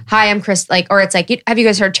 Like, hi, I'm Chris. Like, or it's like, have you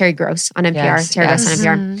guys heard Terry Gross on NPR? Yes, Terry Gross on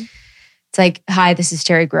NPR. It's like, hi, this is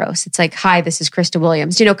Terry Gross. It's like, hi, this is Krista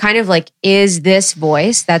Williams. Kind of like, is this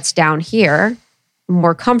voice that's down here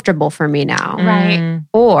more comfortable for me now? Right.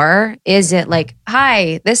 Or is it like,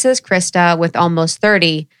 hi, this is Krista with Almost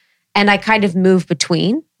 30. And I kind of move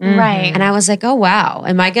between. Right. And I was like, oh, wow.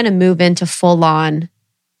 Am I going to move into full on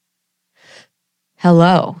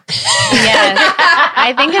hello? Yes.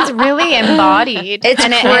 I think it's really embodied. It's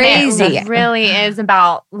crazy. It really is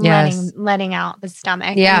about letting out the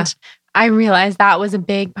stomach. Yeah. And I realized that was a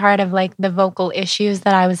big part of like the vocal issues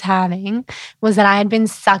that I was having was that I had been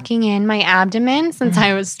sucking in my abdomen since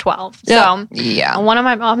I was 12. So one of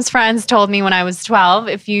my mom's friends told me when I was 12,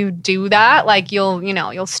 if you do that, like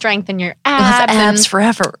you'll strengthen your abs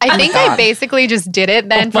forever. I think I basically just did it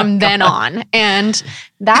then from then on. And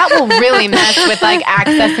that will really mess with like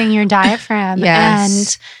accessing your diaphragm.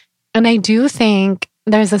 Yes. And I do think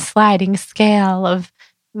there's a sliding scale of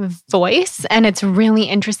voice, and it's really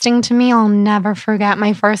interesting to me. I'll never forget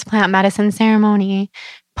my first plant medicine ceremony,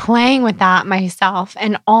 playing with that myself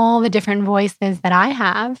and all the different voices that I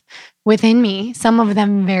have within me, some of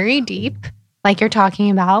them very deep, like you're talking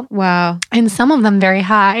about. Wow. And some of them very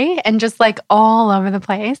high and just like all over the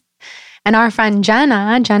place. And our friend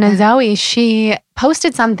Jenna Zoe, she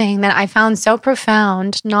posted something that I found so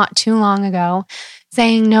profound not too long ago,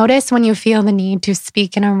 saying, notice when you feel the need to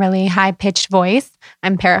speak in a really high-pitched voice.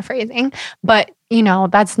 I'm paraphrasing, but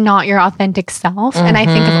that's not your authentic self. And I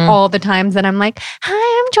think of all the times that I'm like,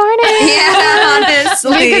 hi, I'm Jordan. Yeah,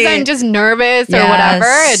 honestly. Because I'm just nervous or whatever.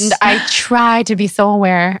 And I try to be so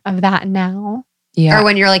aware of that now. Yeah. Or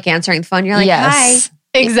when you're like answering the phone, you're like, hi.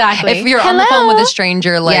 Exactly. If you're on the phone with a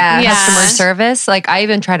stranger, like customer service, like I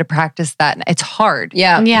even try to practice that. It's hard.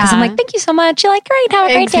 Yeah. Because I'm like, thank you so much. You're like, great, have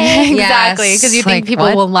a great day. Exactly. Because you think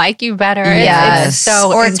people will like you better. Yes.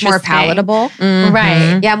 Or it's more palatable. Mm-hmm.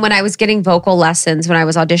 Right. Yeah. When I was getting vocal lessons, when I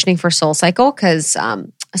was auditioning for Soul Cycle, because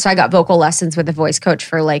so I got vocal lessons with a voice coach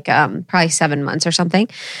for like probably 7 months or something.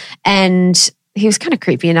 And he was kind of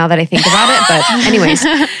creepy now that I think about it. But anyways,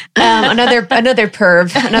 another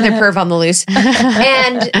perv on the loose.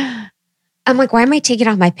 And I'm like, why am I taking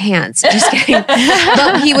off my pants? Just kidding.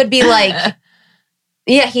 But he would be like,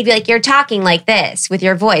 he'd be like, you're talking like this with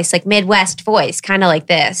your voice, like Midwest voice, kind of like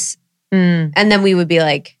this. And then we would be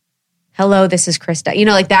like, hello, this is Krista.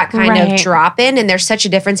 Like that kind of drop in. And there's such a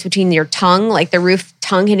difference between your tongue, like the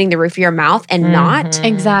tongue hitting the roof of your mouth and not.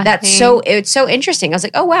 Exactly. It's so interesting. I was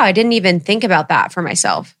like, oh, wow, I didn't even think about that for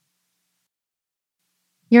myself.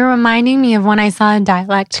 You're reminding me of when I saw a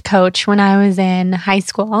dialect coach when I was in high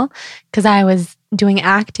school, because I was doing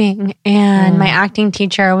acting and my acting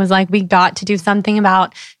teacher was like, we got to do something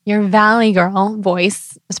about your Valley girl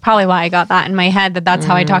voice. That's probably why I got that in my head, that's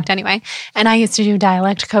how I talked anyway. And I used to do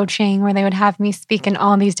dialect coaching where they would have me speak in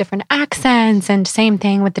all these different accents, and same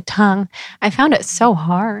thing with the tongue. I found it so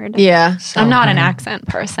hard. Yeah. I'm not an accent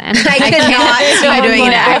person. I cannot see you doing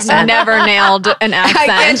an accent. I've never nailed an accent.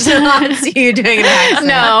 I cannot see you doing an accent.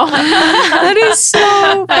 No. That is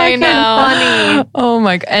so fucking funny. Oh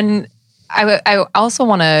my God. And I also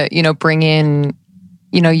want to, bring in,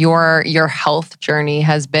 your health journey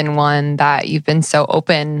has been one that you've been so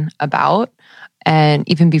open about, and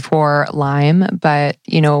even before Lyme, but,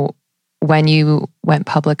 when you went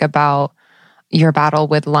public about your battle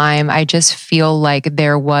with Lyme, I just feel like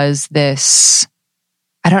there was this,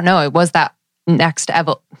 I don't know, it was that next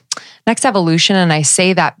evolution. And I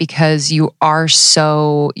say that because you are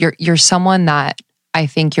you're someone that I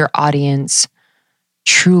think your audience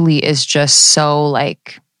truly is just so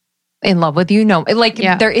like in love with you. No,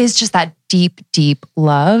 there is just that deep, deep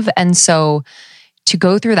love. And so to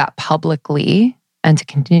go through that publicly and to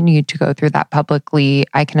continue to go through that publicly,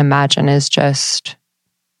 I can imagine is just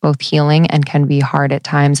both healing and can be hard at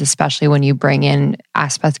times, especially when you bring in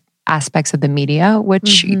aspects of the media,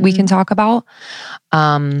 which we can talk about.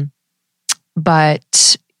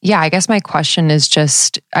 But yeah, I guess my question is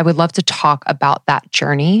just, I would love to talk about that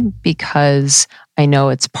journey because I know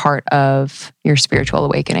it's part of your spiritual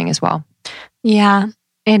awakening as well. Yeah,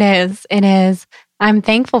 it is. It is. I'm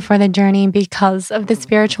thankful for the journey because of the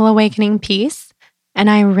spiritual awakening piece. And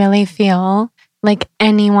I really feel like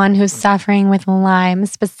anyone who's suffering with Lyme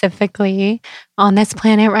specifically on this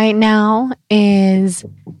planet right now is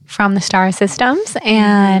from the star systems.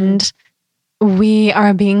 And we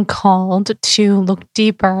are being called to look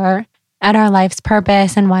deeper at our life's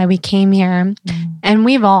purpose and why we came here. And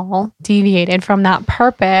we've all deviated from that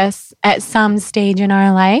purpose at some stage in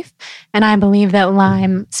our life. And I believe that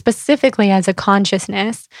Lyme, specifically as a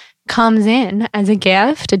consciousness, comes in as a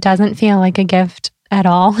gift. It doesn't feel like a gift at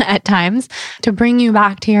all at times to bring you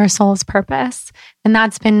back to your soul's purpose. And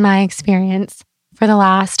that's been my experience for the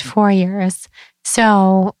last 4 years.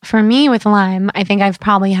 So for me with Lyme, I think I've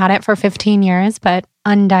probably had it for 15 years, but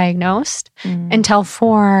undiagnosed until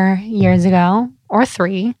 4 years ago or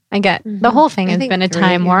 3. I get the whole thing has been a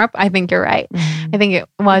time warp. I think you're right. I think it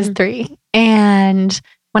was 3. And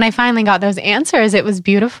when I finally got those answers, it was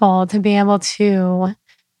beautiful to be able to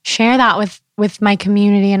share that with my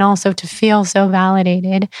community and also to feel so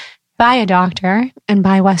validated by a doctor and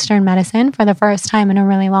by Western medicine for the first time in a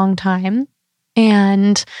really long time.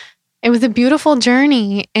 And it was a beautiful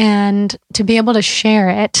journey, and to be able to share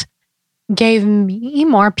it gave me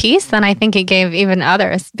more peace than I think it gave even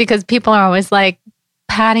others, because people are always like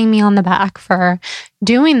patting me on the back for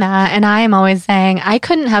doing that. And I am always saying, I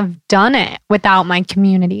couldn't have done it without my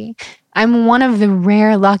community. I'm one of the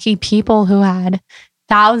rare lucky people who had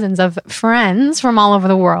thousands of friends from all over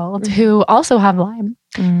the world who also have Lyme,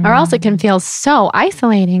 or else it can feel so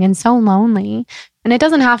isolating and so lonely. And it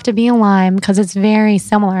doesn't have to be Lyme because it's very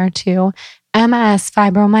similar to MS,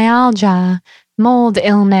 fibromyalgia, mold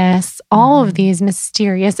illness, all of these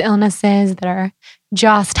mysterious illnesses that are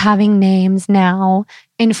just having names now,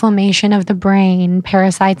 inflammation of the brain,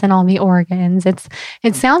 parasites in all the organs.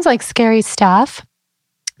 It sounds like scary stuff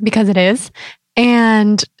because it is.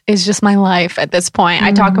 And it's just my life at this point.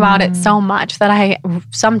 I talk about it so much that I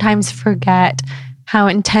sometimes forget how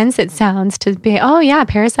intense it sounds to be, oh yeah,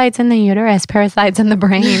 parasites in the uterus, parasites in the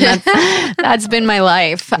brain. That's been my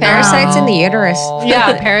life. Parasites in the uterus.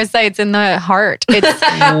 Yeah, parasites in the heart.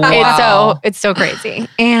 It's so crazy.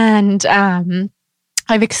 And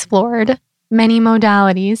I've explored many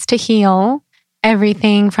modalities to heal,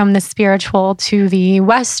 everything from the spiritual to the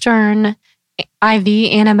Western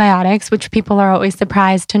IV antibiotics, which people are always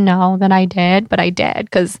surprised to know that I did, but I did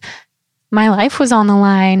because my life was on the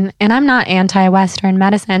line, and I'm not anti-Western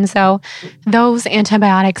medicine. So those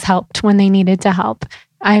antibiotics helped when they needed to help.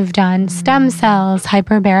 I've done stem cells,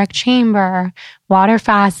 hyperbaric chamber, water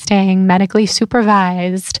fasting, medically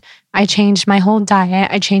supervised. I changed my whole diet.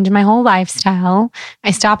 I changed my whole lifestyle.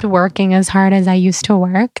 I stopped working as hard as I used to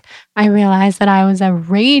work. I realized that I was a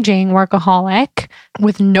raging workaholic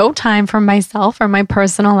with no time for myself or my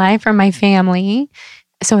personal life or my family.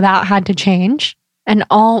 So that had to change. And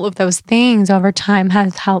all of those things over time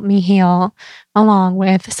has helped me heal, along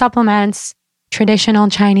with supplements, traditional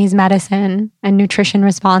Chinese medicine, and nutrition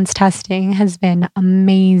response testing has been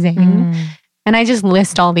amazing. And I just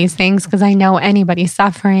list all these things because I know anybody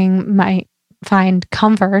suffering might find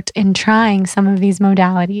comfort in trying some of these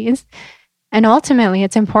modalities. And ultimately,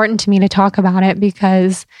 it's important to me to talk about it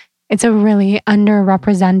because it's a really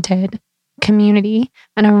underrepresented community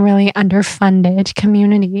and a really underfunded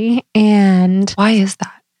community. And why is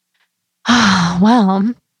that?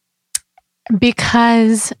 Well,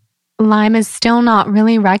 because Lyme is still not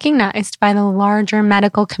really recognized by the larger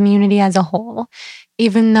medical community as a whole,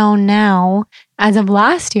 even though now, as of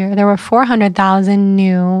last year, there were 400,000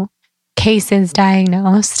 new cases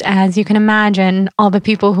diagnosed. As you can imagine, all the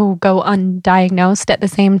people who go undiagnosed at the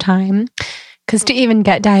same time, because to even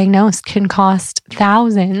get diagnosed can cost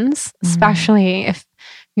thousands, especially if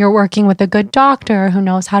you're working with a good doctor who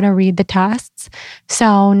knows how to read the tests.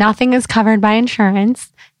 So nothing is covered by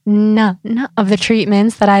insurance. None of the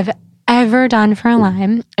treatments that I've ever done for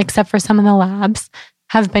Lyme, except for some of the labs,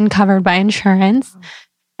 have been covered by insurance.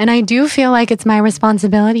 And I do feel like it's my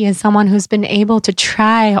responsibility as someone who's been able to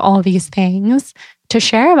try all these things to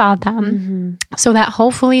share about them so that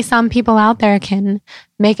hopefully some people out there can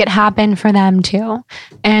make it happen for them too.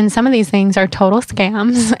 And some of these things are total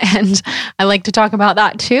scams. And I like to talk about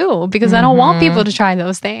that too, because I don't want people to try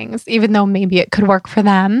those things, even though maybe it could work for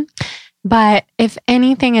them. But if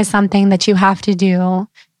anything is something that you have to do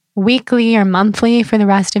weekly or monthly for the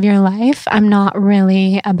rest of your life, I'm not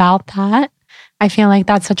really about that. I feel like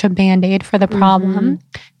that's such a Band-Aid for the problem.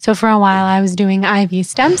 So for a while, I was doing IV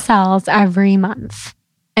stem cells every month.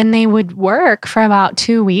 And they would work for about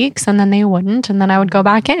 2 weeks and then they wouldn't. And then I would go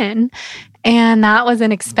back in. And that was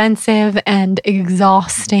an expensive and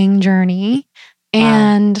exhausting journey.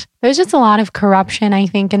 And there's just a lot of corruption, I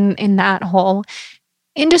think, in that whole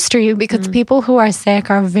industry, because people who are sick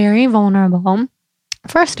are very vulnerable.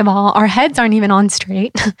 First of all, our heads aren't even on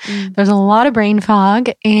straight. There's a lot of brain fog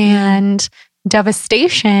and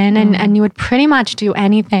devastation, and you would pretty much do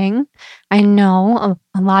anything. I know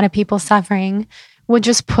a lot of people suffering would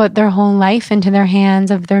just put their whole life into their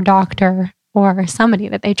hands of their doctor or somebody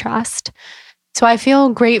that they trust. So I feel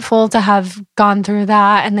grateful to have gone through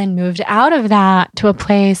that and then moved out of that to a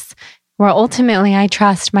place where ultimately I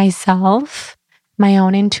trust myself. My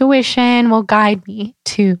own intuition will guide me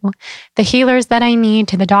to the healers that I need,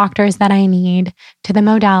 to the doctors that I need, to the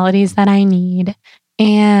modalities that I need.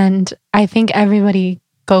 And I think everybody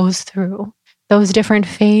goes through those different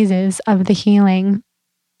phases of the healing.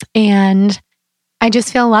 And I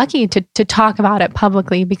just feel lucky to talk about it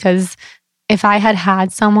publicly, because if I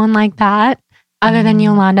had someone like that, other than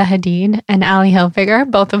Yolanda Hadid and Ali Hilfiger,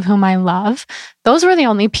 both of whom I love, those were the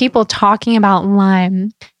only people talking about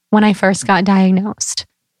Lyme when I first got diagnosed.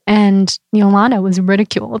 And Yolanda was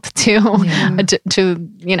ridiculed to you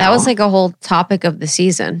know. That was like a whole topic of the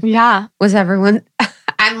season. Yeah. Was everyone...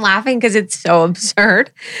 I'm laughing because it's so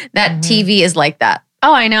absurd that TV is like that.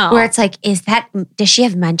 Oh, I know. Where it's like, does she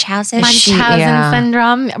have Munchausen? Munchausen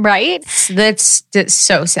syndrome, right? That's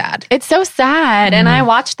so sad. It's so sad. And I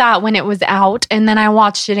watched that when it was out. And then I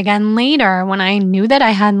watched it again later when I knew that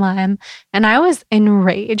I had Lyme. And I was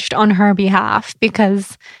enraged on her behalf,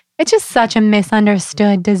 because it's just such a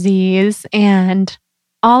misunderstood disease. And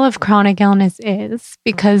all of chronic illness is,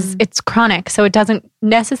 because it's chronic. So it doesn't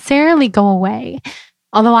necessarily go away.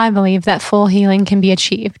 Although I believe that full healing can be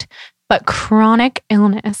achieved. But chronic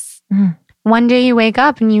illness, one day you wake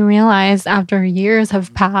up and you realize after years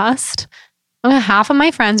have passed, half of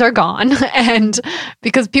my friends are gone. And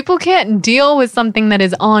because people can't deal with something that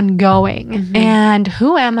is ongoing. And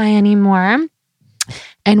who am I anymore?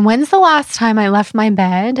 And when's the last time I left my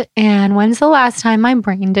bed? And when's the last time my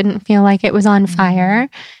brain didn't feel like it was on fire?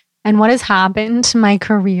 And what has happened to my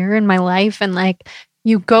career and my life? And like,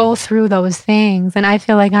 you go through those things. And I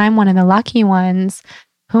feel like I'm one of the lucky ones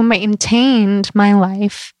who maintained my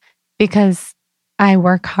life because I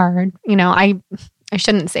work hard. You know, I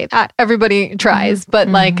shouldn't say that. Everybody tries, but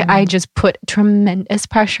like I just put tremendous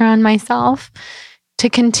pressure on myself to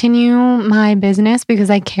continue my business because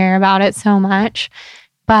I care about it so much.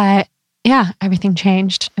 But yeah, everything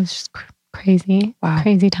changed. It was just crazy,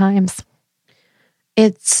 crazy times.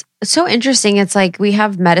 It's so interesting. It's like we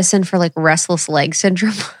have medicine for like restless leg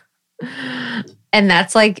syndrome. And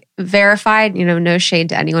that's like verified, you know, no shade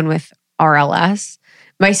to anyone with RLS.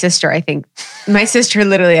 My sister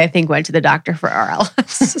literally, I think, went to the doctor for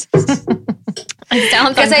RLS. It sounds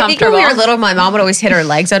because I think when we were little, my mom would always hit her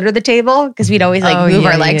legs under the table because we'd always like move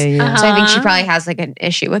our legs. Yeah. So I think she probably has like an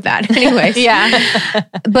issue with that. Anyways. Yeah.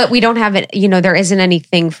 But we don't have it, you know, there isn't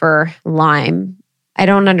anything for Lyme. I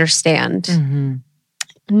don't understand.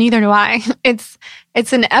 Neither do I. It's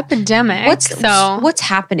an epidemic. What's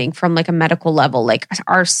happening from like a medical level? Like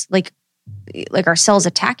our cells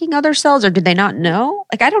attacking other cells, or did they not know?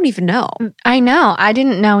 Like, I don't even know. I know. I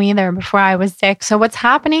didn't know either before I was sick. So what's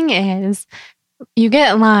happening is you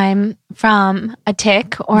get Lyme from a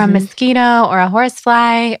tick or a mosquito or a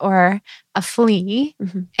horsefly or a flea.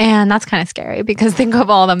 And that's kind of scary because think of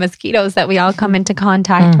all the mosquitoes that we all come into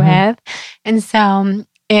contact with. And so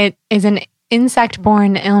it is an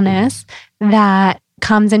insect-borne illness that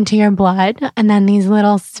comes into your blood. And then these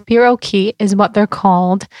little spirochete is what they're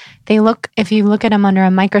called. They look, if you look at them under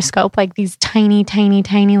a microscope, like these tiny, tiny,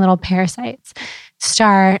 tiny little parasites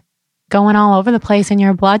start going all over the place in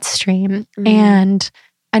your bloodstream. And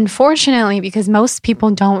unfortunately, because most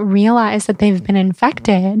people don't realize that they've been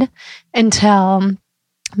infected until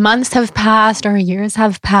months have passed or years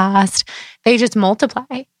have passed, they just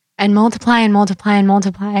multiply and multiply and multiply and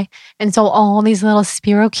multiply. And so all these little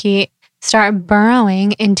spirochete start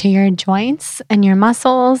burrowing into your joints and your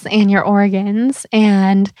muscles and your organs.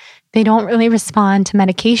 And they don't really respond to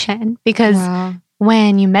medication because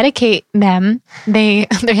when you medicate them, they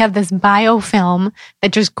have this biofilm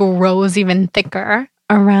that just grows even thicker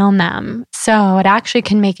around them. So it actually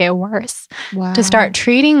can make it worse. Wow. To start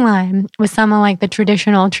treating Lyme with some of like the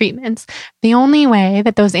traditional treatments, the only way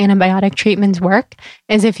that those antibiotic treatments work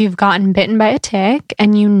is if you've gotten bitten by a tick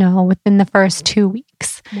and you know within the first 2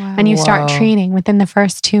 weeks. Wow. And you start treating within the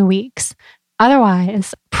first 2 weeks.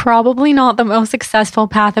 Otherwise, probably not the most successful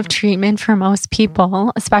path of treatment for most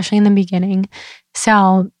people, especially in the beginning.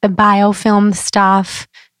 So the biofilm stuff,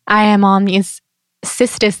 I am on these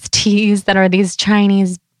cistus teas that are these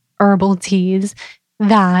Chinese herbal teas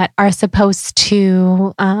that are supposed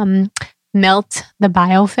to melt the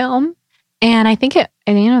biofilm. And I think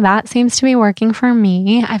that seems to be working for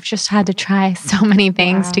me. I've just had to try so many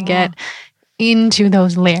things to get into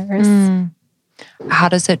those layers. How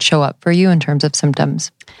does it show up for you in terms of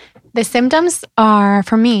symptoms? The symptoms are,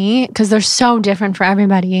 for me, because they're so different for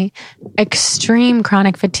everybody, extreme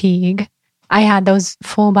chronic fatigue. I had those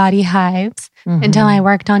full body hives until I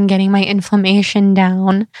worked on getting my inflammation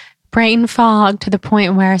down, brain fog to the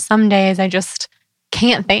point where some days I just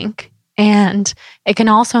can't think. And it can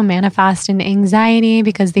also manifest in anxiety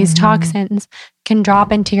because these toxins can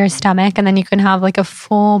drop into your stomach and then you can have like a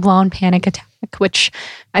full-blown panic attack, which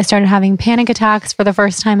I started having panic attacks for the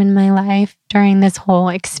first time in my life during this whole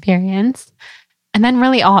experience. And then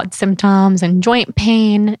really odd symptoms and joint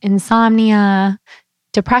pain, insomnia,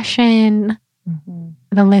 depression,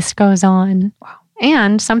 the list goes on. Wow.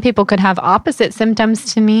 And some people could have opposite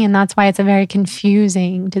symptoms to me, and that's why it's a very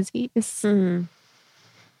confusing disease.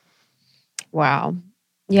 Wow.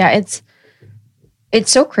 Yeah,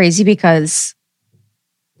 it's so crazy because,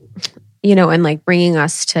 and like bringing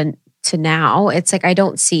us to now, it's like I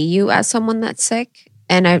don't see you as someone that's sick,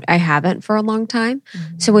 and I haven't for a long time.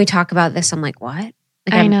 So when we talk about this, I'm like, what?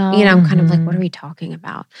 Like I know. I'm kind of like, what are we talking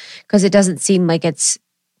about? Because it doesn't seem like it's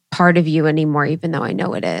part of you anymore, even though I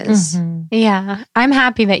know it is. Yeah, I'm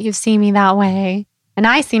happy that you see me that way, and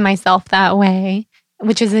I see myself that way,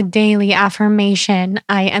 which is a daily affirmation.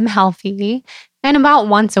 I am healthy. And about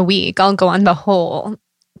once a week, I'll go on the whole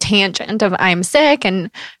tangent of I'm sick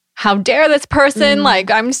and how dare this person,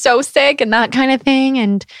 like I'm so sick and that kind of thing.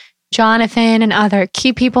 And Jonathan and other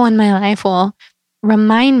key people in my life will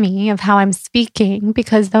remind me of how I'm speaking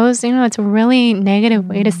because those, it's a really negative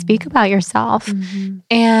way to speak about yourself.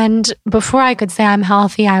 And before I could say I'm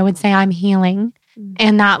healthy, I would say I'm healing.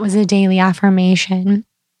 And that was a daily affirmation.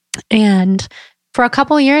 And for a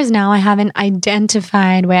couple of years now, I haven't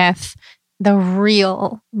identified with the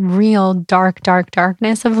real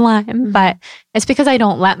darkness of Lyme, but it's because I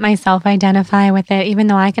don't let myself identify with it, even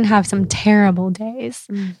though I can have some terrible days.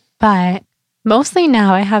 But mostly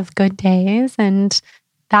now I have good days, and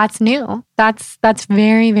that's new. That's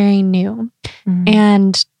very, very new.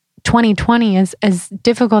 And 2020, as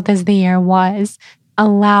difficult as the year was,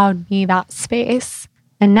 allowed me that space.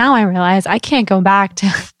 And now I realize I can't go back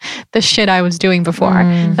to the shit I was doing before.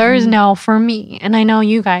 There's no for me. And I know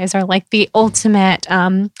you guys are like the ultimate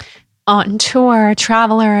on tour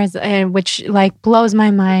travelers, which like blows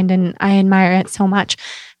my mind and I admire it so much.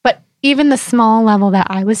 But even the small level that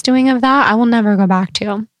I was doing of that, I will never go back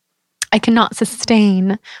to. I cannot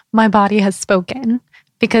sustain. My body has spoken.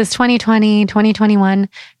 Because 2020, 2021,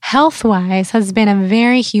 health-wise has been a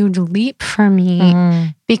very huge leap for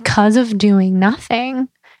me because of doing nothing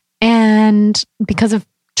and because of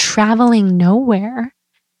traveling nowhere.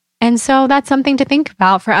 And so that's something to think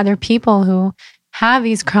about for other people who have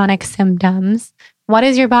these chronic symptoms. What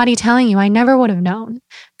is your body telling you? I never would have known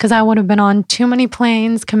because I would have been on too many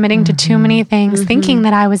planes, committing to too many things, thinking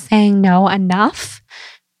that I was saying no enough,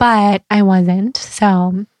 but I wasn't.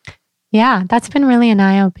 So yeah, that's been really an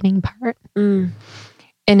eye-opening part. In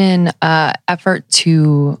an effort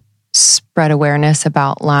to spread awareness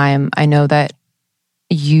about Lyme, I know that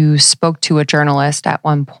you spoke to a journalist at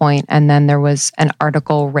one point, and then there was an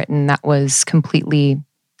article written that was completely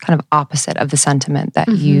kind of opposite of the sentiment that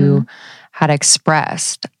you had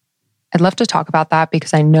expressed. I'd love to talk about that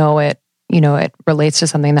because I know it relates to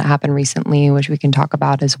something that happened recently, which we can talk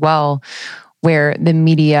about as well, where the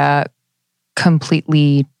media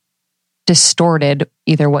completely distorted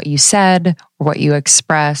either what you said or what you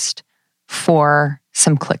expressed for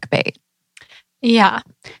some clickbait. Yeah,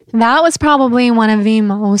 that was probably one of the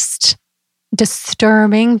most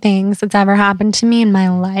disturbing things that's ever happened to me in my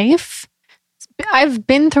life. I've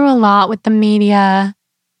been through a lot with the media,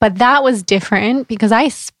 but that was different because I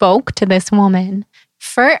spoke to this woman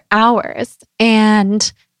for hours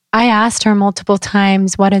and I asked her multiple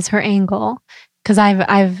times, what is her angle? Because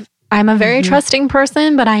I'm a very trusting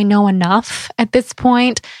person, but I know enough at this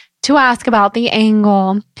point to ask about the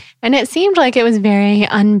angle. And it seemed like it was very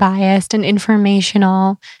unbiased and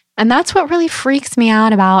informational. And that's what really freaks me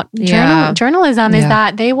out about journalism is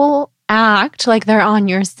that they will act like they're on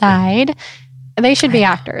your side. They should be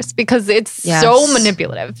actors because it's so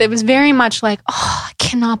manipulative. It was very much like, oh, I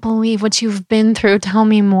cannot believe what you've been through. Tell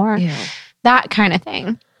me more. Yeah. That kind of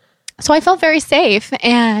thing. So I felt very safe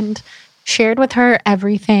and shared with her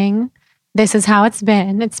everything. This is how it's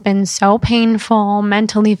been. It's been so painful,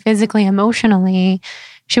 mentally, physically, emotionally.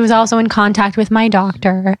 She was also in contact with my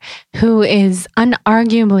doctor, who is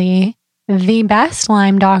unarguably the best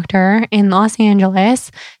Lyme doctor in Los Angeles.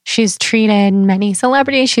 She's treated many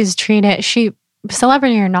celebrities.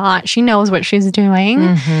 Celebrity or not, she knows what she's doing.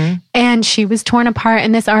 Mm-hmm. And she was torn apart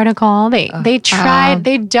in this article. They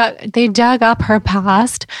dug up her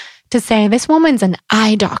past to say this woman's an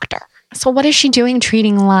eye doctor. So what is she doing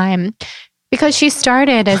treating Lyme? Because she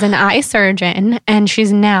started as an eye surgeon and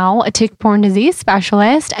she's now a tick-borne disease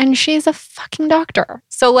specialist and she's a fucking doctor.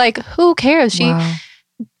 So like, who cares?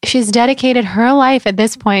 She's dedicated her life at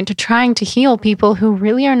this point to trying to heal people who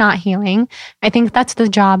really are not healing. I think that's the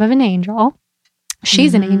job of an angel.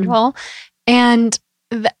 She's an angel. And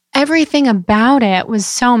everything about it was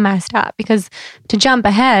so messed up because to jump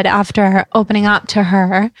ahead after opening up to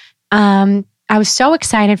her, I was so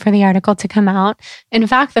excited for the article to come out. In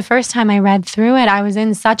fact, the first time I read through it, I was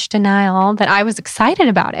in such denial that I was excited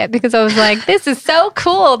about it because I was like, this is so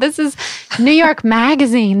cool. This is New York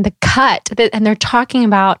Magazine, The Cut, and they're talking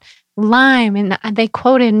about Lyme and they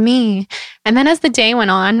quoted me. And then as the day went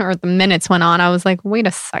on or the minutes went on, I was like, wait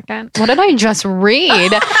a second, what did I just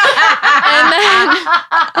read? And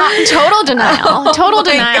then total denial.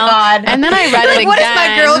 God. And then I read it again. What has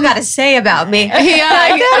my girl got to say about me?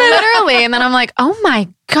 Yeah, literally. And then I'm like, oh my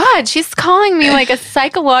God, she's calling me like a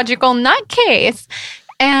psychological nutcase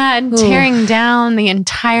and tearing down the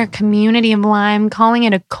entire community of Lyme, calling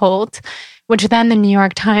it a cult, which then the New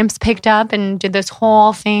York Times picked up and did this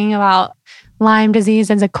whole thing about Lyme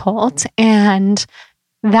disease as a cult. And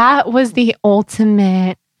that was the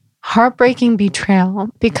ultimate heartbreaking betrayal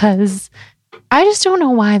because I just don't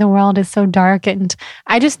know why the world is so darkened.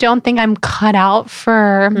 I just don't think I'm cut out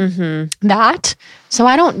for that. So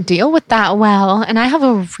I don't deal with that well. And I have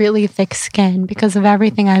a really thick skin because of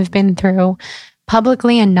everything I've been through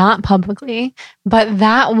publicly and not publicly. But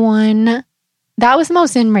that was the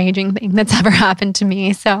most enraging thing that's ever happened to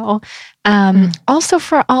me. So also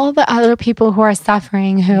for all the other people who are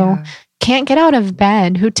suffering, who can't get out of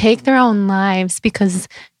bed, who take their own lives because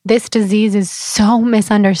this disease is so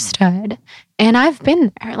misunderstood. And I've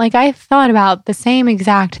been there. Like I've thought about the same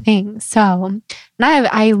exact thing. So, and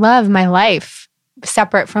I love my life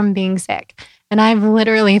separate from being sick. And I've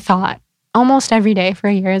literally thought almost every day for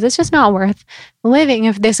years, it's just not worth living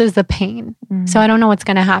if this is the pain. So I don't know what's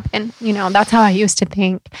going to happen. You know, that's how I used to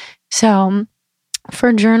think. So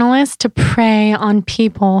for journalists to prey on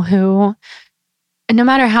people who, no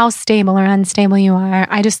matter how stable or unstable you are,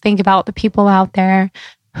 I just think about the people out there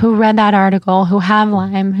who read that article, who have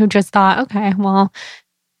Lyme, who just thought, okay, well,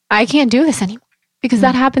 I can't do this anymore because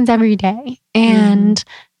that happens every day. And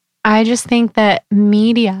I just think that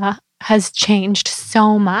media has changed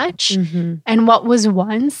so much. And what was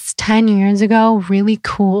once 10 years ago really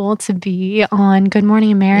cool to be on Good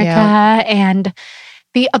Morning America and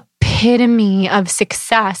the epitome of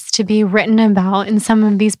success to be written about in some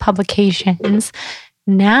of these publications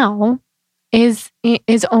now is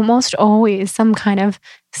almost always some kind of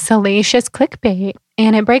salacious clickbait.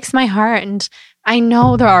 And it breaks my heart. And I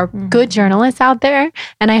know there are good journalists out there,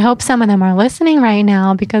 and I hope some of them are listening right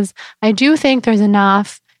now because I do think there's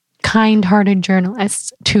enough kind-hearted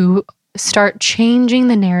journalists to start changing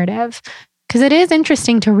the narrative. Because it is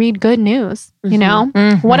interesting to read good news, you know?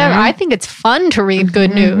 Whatever. I think it's fun to read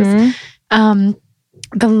good news.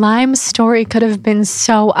 The Lyme story could have been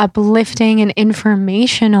so uplifting and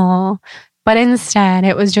informational, but instead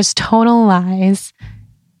it was just total lies,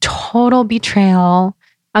 total betrayal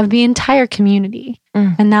of the entire community.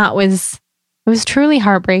 And it was truly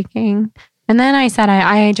heartbreaking. And then I said,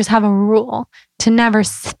 I just have a rule to never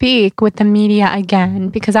speak with the media again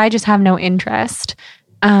because I just have no interest.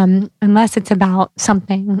 Unless it's about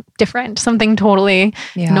something different, something totally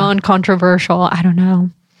non-controversial. I don't know.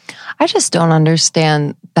 I just don't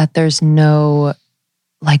understand that there's no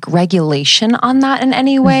like regulation on that in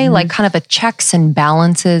any way, like kind of a checks and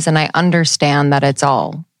balances. And I understand that it's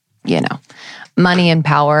all, you know, money and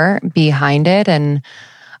power behind it. And,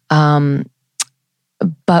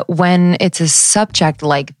 but when it's a subject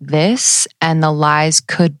like this and the lies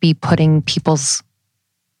could be putting people's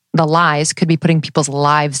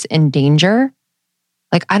lives in danger.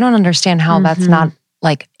 Like, I don't understand how that's not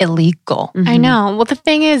like illegal. I know. Well, the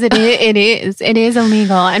thing is, it is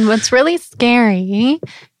illegal. And what's really scary,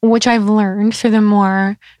 which I've learned through the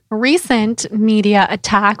more recent media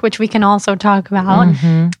attack, which we can also talk about,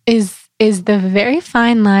 is the very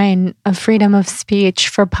fine line of freedom of speech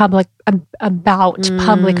for public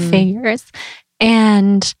figures.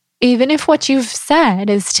 And even if what you've said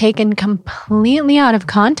is taken completely out of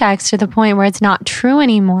context to the point where it's not true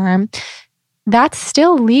anymore, that's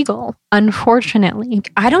still legal, unfortunately.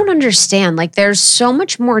 I don't understand. Like, there's so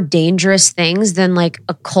much more dangerous things than like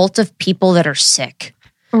a cult of people that are sick.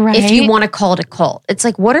 Right. If you want to call it a cult. It's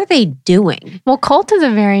like, what are they doing? Well, cult is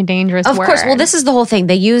a very dangerous word. Of course. Well, this is the whole thing.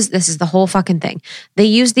 This is the whole fucking thing. They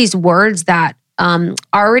use these words that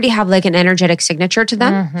already have like an energetic signature to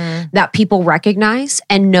them that people recognize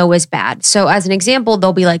and know is bad. So as an example,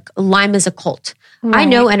 they'll be like, Lyme is a cult. Right. I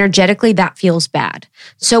know energetically that feels bad.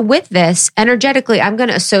 So with this, energetically, I'm going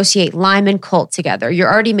to associate Lyme and cult together.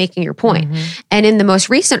 You're already making your point. And in the most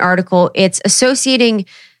recent article, it's associating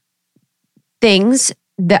things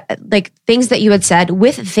that you had said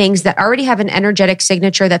with things that already have an energetic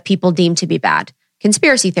signature that people deem to be bad.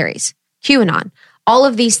 Conspiracy theories, QAnon, all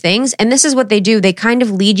of these things. And this is what they do. They kind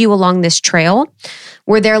of lead you along this trail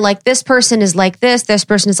where they're like, this person is like this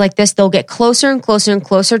person is like this. They'll get closer and closer and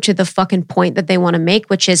closer to the fucking point that they want to make,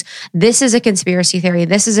 which is, this is a conspiracy theory.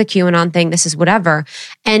 This is a QAnon thing. This is whatever.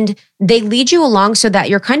 And they lead you along so that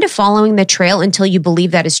you're kind of following the trail until you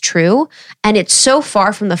believe that is true. And it's so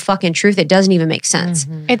far from the fucking truth, it doesn't even make sense.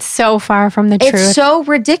 It's so far from the truth. It's so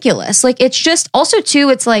ridiculous. Like, it's just also too,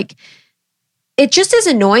 it's like, it just is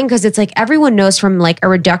annoying because it's like everyone knows from like a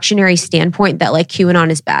reductionary standpoint that like QAnon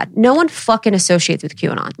is bad. No one fucking associates with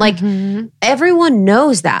QAnon. Like everyone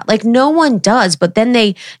knows that. Like no one does. But then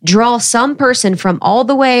they draw some person from all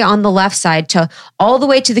the way on the left side to all the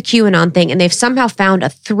way to the QAnon thing. And they've somehow found a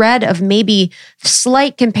thread of maybe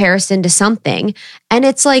slight comparison to something. And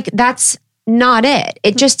it's like, that's not it.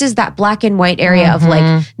 It just is that black and white area of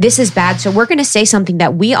like, this is bad. So we're going to say something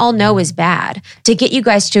that we all know is bad to get you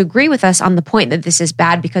guys to agree with us on the point that this is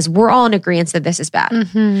bad because we're all in agreement that this is bad.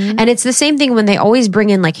 And it's the same thing when they always bring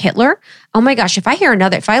in like Hitler. Oh my gosh, if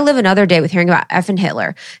I live another day with hearing about effing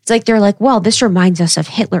Hitler, it's like, they're like, well, this reminds us of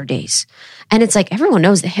Hitler days. And it's like, everyone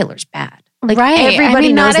knows that Hitler's bad. Like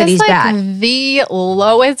everybody knows that he's like bad. The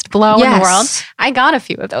lowest blow in the world. I got a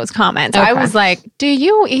few of those comments. Okay. I was like, do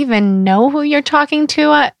you even know who you're talking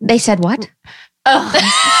to? They said what? See, that's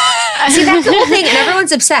the whole thing. And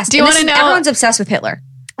everyone's obsessed. Do you want to know? Everyone's obsessed with Hitler.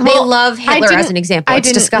 They love Hitler as an example.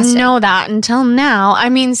 It's disgusting. I didn't know that until now. I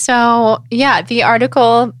mean, so yeah, the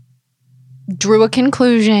article drew a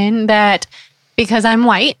conclusion that because I'm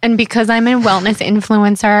white and because I'm a wellness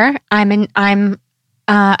influencer, I'm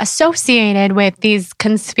associated with these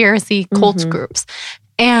conspiracy cult groups.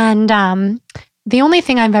 And the only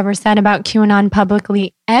thing I've ever said about QAnon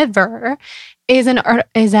publicly ever is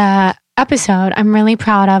a episode I'm really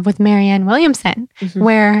proud of with Marianne Williamson,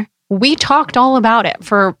 where we talked all about it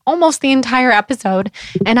for almost the entire episode.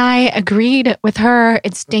 And I agreed with her.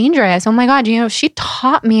 It's dangerous. Oh my God. She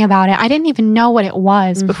taught me about it. I didn't even know what it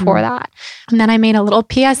was before that. And then I made a little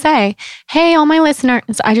PSA. Hey, all my listeners,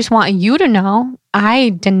 I just want you to know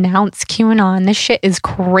I denounce QAnon. This shit is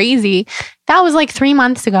crazy. That was like 3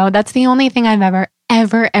 months ago. That's the only thing I've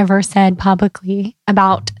ever said publicly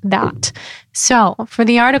about that. So for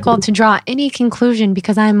the article to draw any conclusion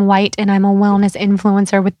because I'm white and I'm a wellness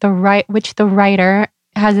influencer with which the writer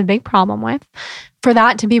has a big problem with, for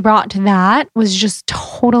that to be brought to that was just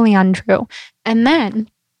totally untrue. And then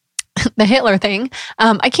the Hitler thing,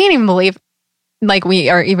 I can't even believe like we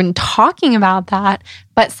are even talking about that,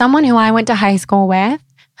 but someone who I went to high school with,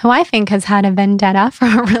 who I think has had a vendetta for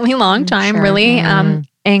a really long time, really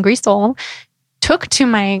angry soul, took to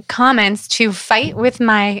my comments to fight with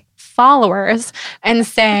my followers and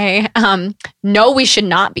say, no, we should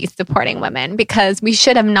not be supporting women because we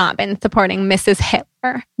should have not been supporting Mrs.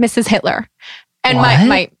 Hitler. And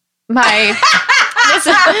my this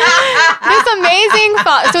amazing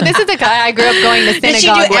so this is a guy I grew up going to synagogue with. Did she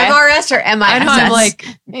do MRS or MIS? I'm like,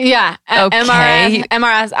 yeah, okay.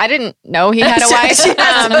 MRS. I didn't know he had a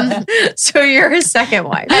wife. So you're his second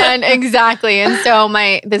wife. And exactly. And so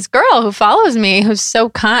this girl who follows me, who's so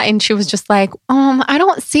kind, she was just like, I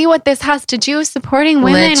don't see what this has to do with supporting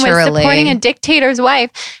women with supporting a dictator's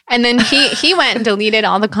wife. And then he went and deleted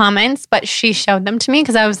all the comments, but she showed them to me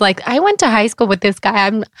because I was like, I went to high school with this guy.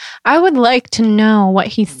 I would like to know what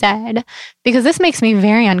he said because this makes me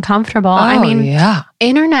very uncomfortable.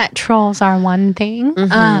 Internet trolls are one thing.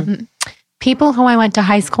 People who I went to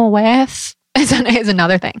high school with is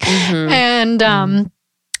another thing. And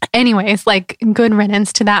anyways, like good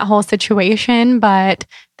riddance to that whole situation. But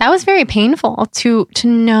that was very painful to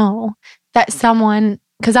know that someone,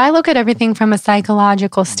 because I look at everything from a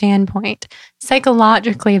psychological standpoint.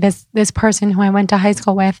 Psychologically, this person who I went to high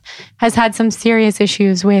school with has had some serious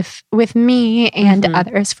issues with me and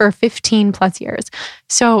others for 15 plus years.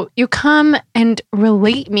 So you come and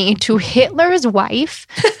relate me to Hitler's wife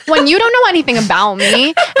when you don't know anything about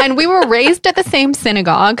me, and we were raised at the same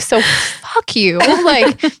synagogue. So fuck you.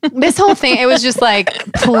 Like this whole thing, it was just like,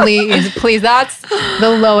 please, that's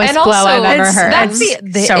the lowest blow I've ever heard.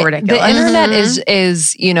 That's so ridiculous. The internet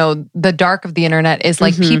is, you know, the dark of the internet is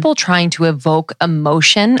like people trying to evoke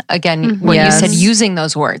emotion. Again, what you said, using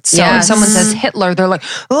those words. So if someone says Hitler, they're like,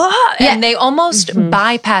 ah, and they almost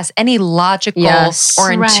bypass any logical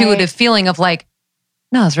or intuitive feeling of like,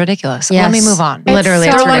 no, it's ridiculous. Let me move on. Literally,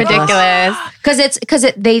 it's so ridiculous.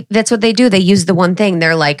 Because that's what they do. They use the one thing.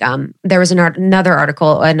 They're like, there was another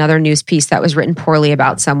article, another news piece that was written poorly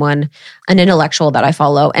about someone, an intellectual that I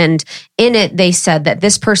follow. And in it, they said that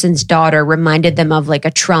this person's daughter reminded them of like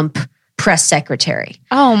a Trump press secretary.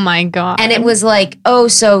 Oh my God. And it was like, oh,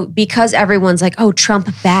 so because everyone's like, oh, Trump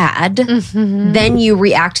bad, then you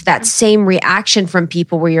react to that same reaction from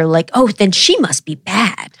people where you're like, oh, then she must be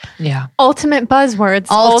bad. Yeah. Ultimate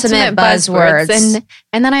buzzwords.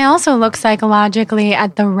 And then I also look psychologically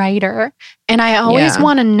at the writer, and I always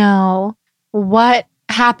want to know what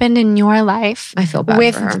happened in your life. I feel bad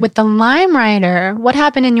with for her. with the Lyme writer. What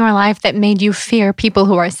happened in your life that made you fear people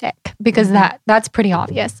who are sick? Because that's pretty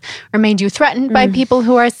obvious. Or made you threatened by people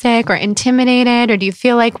who are sick, or intimidated, or do you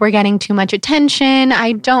feel like we're getting too much attention?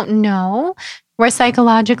 I don't know where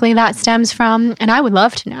psychologically that stems from, and I would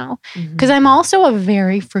love to know, because I'm also a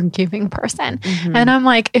very forgiving person. And I'm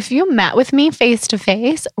like, if you met with me face to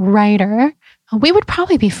face, writer, we would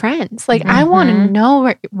probably be friends. Like, I want to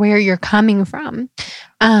know where you're coming from.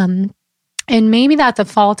 And maybe that's a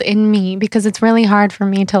fault in me, because it's really hard for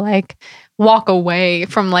me to like walk away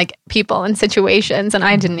from like people and situations. And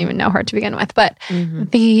I didn't even know her to begin with. But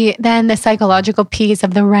then the psychological piece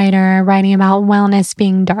of the writer writing about wellness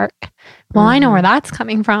being dark. Well, I know where that's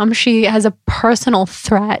coming from. She has a personal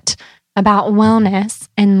threat about wellness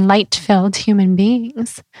and light-filled human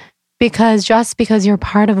beings. Because just because you're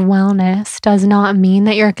part of wellness does not mean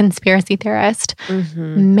that you're a conspiracy theorist.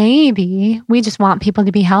 Maybe we just want people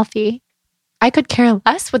to be healthy. I could care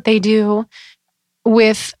less what they do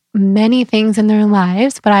with many things in their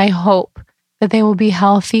lives, but I hope that they will be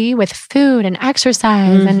healthy with food and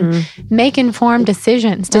exercise and make informed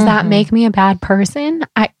decisions. Does that make me a bad person?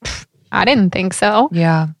 I didn't think so.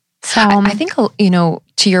 Yeah. So I think, you know,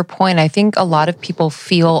 to your point, I think a lot of people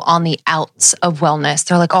feel on the outs of wellness.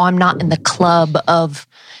 They're like, oh, I'm not in the club of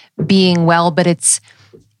being well, but it's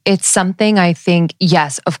something I think,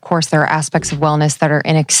 yes, of course, there are aspects of wellness that are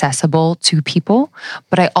inaccessible to people,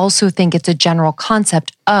 but I also think it's a general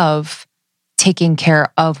concept of taking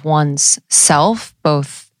care of one's self,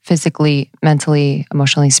 both physically, mentally,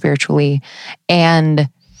 emotionally, spiritually. And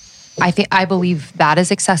I believe that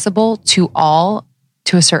is accessible to all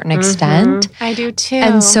to a certain extent. I do too.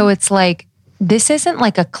 And so it's like, this isn't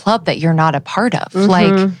like a club that you're not a part of.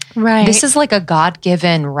 Like, this is like a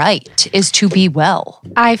God-given right, is to be well.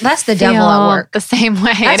 That's the devil at work. The same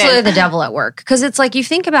way. That's really the devil at work. Because it's like, you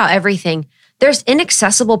think about everything. There's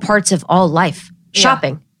inaccessible parts of all life.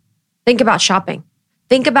 Shopping. Think about shopping.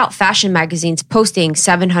 Think about fashion magazines posting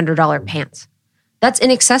 $700 pants. That's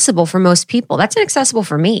inaccessible for most people. That's inaccessible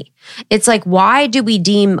for me. It's like, why do we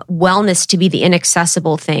deem wellness to be the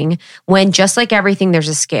inaccessible thing when, just like everything, there's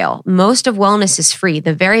a scale? Most of wellness is free.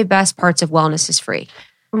 The very best parts of wellness is free.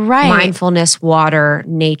 Right. Mindfulness, water,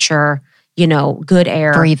 nature, you know, good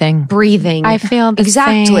air. Breathing. I feel the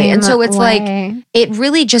exactly. same And so it's way. like, it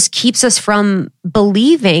really just keeps us from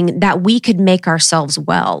believing that we could make ourselves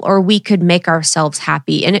well or we could make ourselves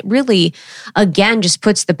happy. And it really, again, just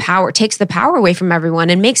takes the power away from everyone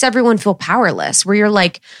and makes everyone feel powerless, where you're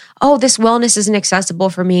like, oh, this wellness isn't accessible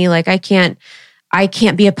for me. Like, I can't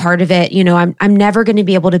be a part of it. You know, I'm never going to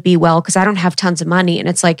be able to be well because I don't have tons of money. And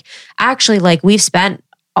it's like, actually, like, we've spent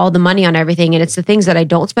all the money on everything. And it's the things that I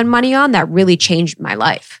don't spend money on that really changed my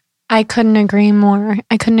life. I couldn't agree more.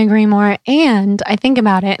 And I think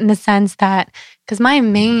about it in the sense that, because my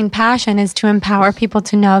main passion is to empower people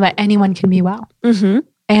to know that anyone can be well.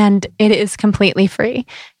 And it is completely free.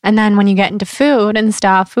 And then when you get into food and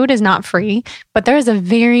stuff, food is not free, but there is a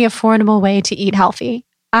very affordable way to eat healthy.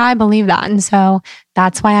 I believe that. And so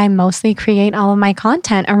that's why I mostly create all of my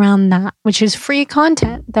content around that, which is free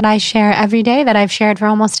content that I share every day, that I've shared for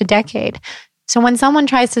almost a decade. So when someone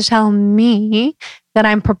tries to tell me that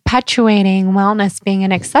I'm perpetuating wellness being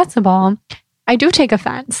inaccessible, I do take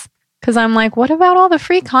offense because I'm like, what about all the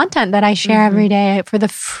free content that I share every day for the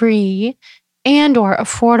free and or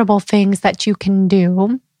affordable things that you can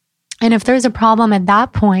do? And if there's a problem at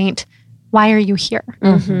that point, why are you here?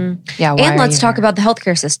 Yeah. And let's talk about the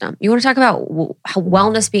healthcare system. You want to talk about how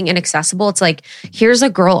wellness being inaccessible? It's like, here's a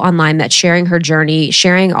girl online that's sharing her journey,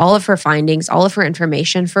 sharing all of her findings, all of her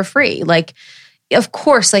information for free. Like, of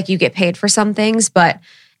course, like you get paid for some things,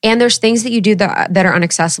 and there's things that you do that are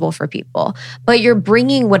inaccessible for people, but you're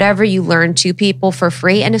bringing whatever you learn to people for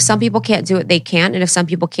free. And if some people can't do it, they can't. And if some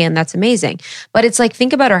people can, that's amazing. But it's like,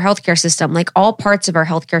 think about our healthcare system. Like all parts of our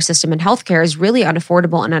healthcare system and healthcare is really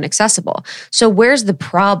unaffordable and inaccessible. So where's the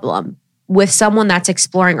problem with someone that's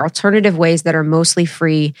exploring alternative ways that are mostly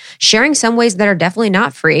free, sharing some ways that are definitely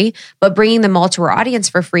not free, but bringing them all to our audience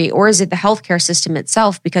for free? Or is it the healthcare system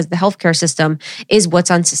itself? Because the healthcare system is what's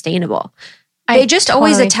unsustainable. They just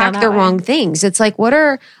always attack the wrong things. It's like,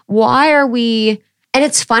 why are we, and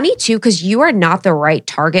it's funny too, because you are not the right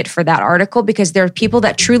target for that article because there are people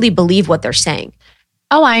that truly believe what they're saying.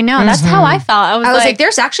 Oh, I know. That's how I felt. I was like,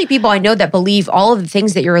 there's actually people I know that believe all of the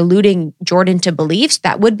things that you're alluding Jordan to beliefs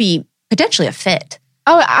that would be potentially a fit.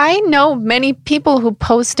 Oh, I know many people who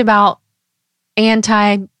post about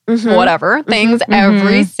anti whatever things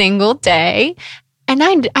every single day. And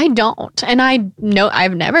I don't. And I know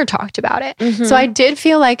I've never talked about it. So I did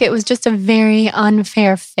feel like it was just a very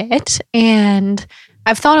unfair fit. And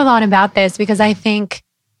I've thought a lot about this because I think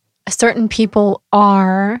certain people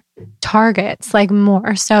are targets, like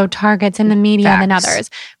more so targets in the media than others.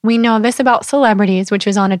 We know this about celebrities, which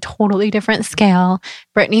is on a totally different scale.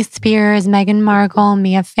 Britney Spears, Meghan Markle,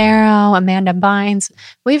 Mia Farrow, Amanda Bynes.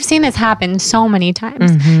 We've seen this happen so many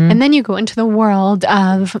times. And then you go into the world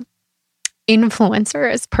of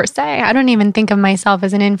influencers per se. I don't even think of myself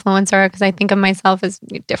as an influencer because I think of myself as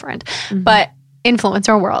different. But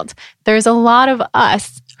influencer world, there's a lot of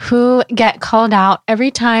us who get called out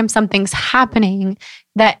every time something's happening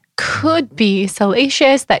that could be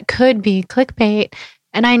salacious, that could be clickbait.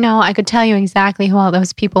 And I know I could tell you exactly who all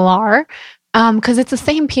those people are because it's the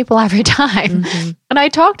same people every time. And I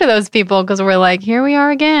talk to those people because we're like, here we are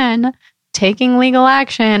again, taking legal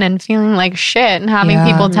action and feeling like shit and having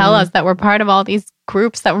people tell us that we're part of all these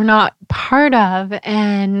groups that we're not part of.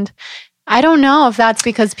 And I don't know if that's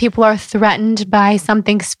because people are threatened by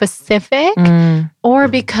something specific or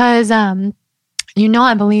because,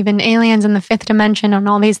 I believe in aliens and the fifth dimension and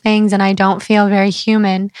all these things, and I don't feel very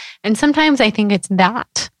human. And sometimes I think it's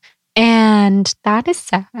that. And that is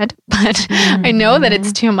sad, but I know that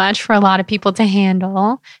it's too much for a lot of people to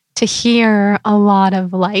handle, to hear a lot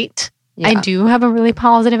of light. I do have a really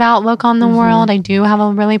positive outlook on the world. I do have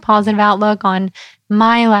a really positive outlook on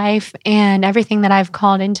my life and everything that I've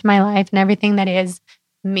called into my life and everything that is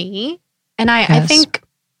me. And I think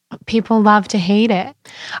people love to hate it.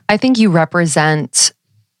 I think you represent,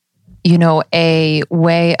 a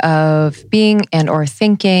way of being and or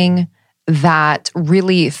thinking that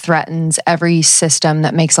really threatens every system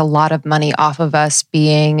that makes a lot of money off of us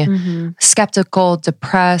being skeptical,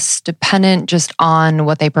 depressed, dependent just on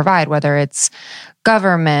what they provide, whether it's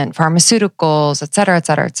government, pharmaceuticals, et cetera, et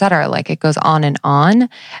cetera, et cetera. Like it goes on and on.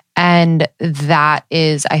 And that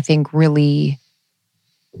is, I think, really,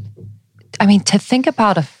 to think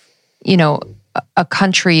about a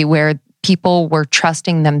country where people were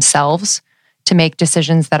trusting themselves to make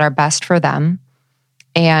decisions that are best for them,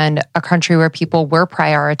 and a country where people were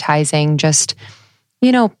prioritizing just,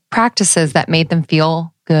 practices that made them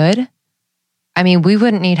feel good. We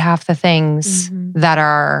wouldn't need half the things that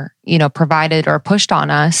are, provided or pushed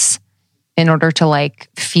on us in order to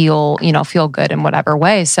feel good in whatever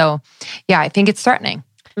way. So yeah, I think it's threatening.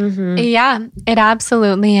 Yeah, it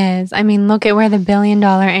absolutely is. Look at where the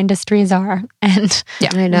billion-dollar industries are. And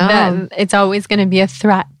I know it's always going to be a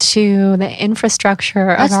threat to the infrastructure of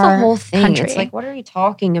our country. That's the whole thing. It's like, what are you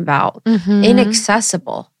talking about?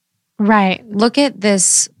 Inaccessible. Right. Look at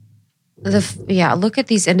this. Look at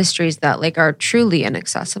these industries that are truly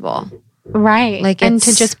inaccessible. Right. And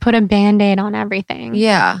to just put a Band-Aid on everything.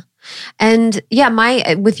 Yeah. And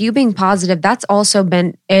with you being positive, that's also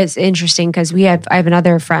is interesting because I have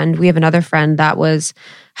another friend that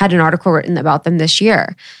had an article written about them this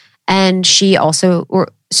year. And she also,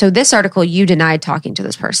 so this article, you denied talking to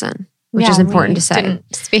this person, which is important to say.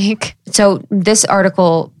 Didn't speak. So this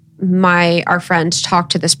article, our friend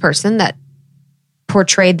talked to this person that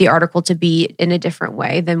portrayed the article to be in a different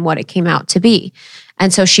way than what it came out to be.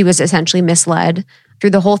 And so she was essentially misled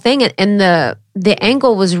through the whole thing. And the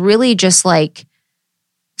angle was really just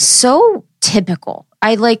so typical.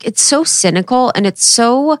 It's so cynical and it's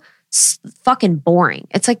so fucking boring.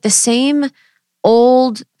 It's like the same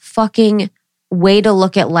old fucking way to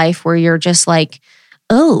look at life where you're just like,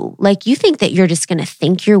 oh, like you think that you're just going to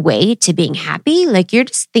think your way to being happy? Like you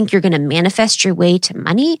just think you're going to manifest your way to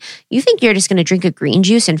money? You think you're just going to drink a green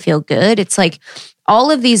juice and feel good? It's like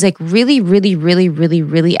all of these like really, really, really, really,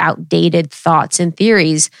 really outdated thoughts and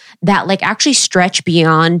theories that like actually stretch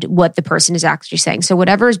beyond what the person is actually saying. So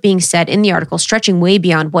whatever is being said in the article, stretching way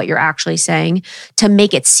beyond what you're actually saying to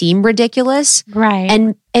make it seem ridiculous. Right.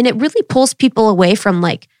 And it really pulls people away from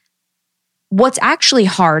like, what's actually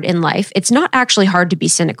hard in life. It's not actually hard to be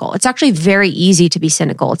cynical. It's actually very easy to be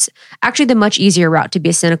cynical. It's actually the much easier route to be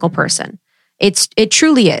a cynical person. It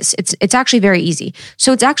truly is. It's actually very easy.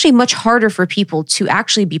 So it's actually much harder for people to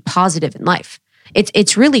actually be positive in life.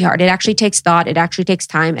 It's really hard. It actually takes thought. It actually takes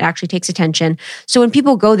time. It actually takes attention. So when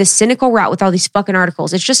people go this cynical route with all these fucking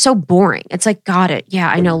articles, it's just so boring. It's like, got it. Yeah,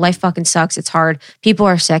 I know. Life fucking sucks. It's hard. People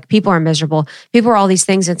are sick. People are miserable. People are all these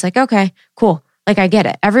things. It's like, okay, cool. Like, I get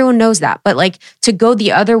it. Everyone knows that. But like to go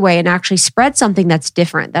the other way and actually spread something that's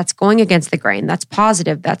different, that's going against the grain, that's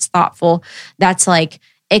positive, that's thoughtful, that's like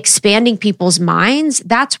expanding people's minds.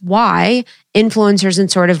 That's why influencers and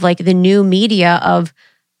sort of like the new media of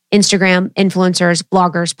Instagram, influencers,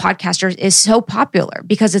 bloggers, podcasters is so popular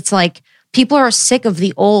because it's like people are sick of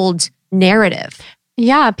the old narrative.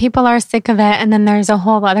 Yeah, people are sick of it. And then there's a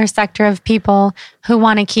whole other sector of people who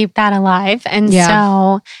want to keep that alive. And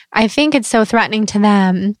so I think it's so threatening to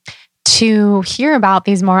them to hear about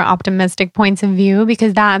these more optimistic points of view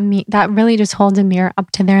because that really just holds a mirror up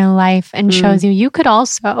to their life and shows you could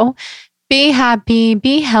also be happy,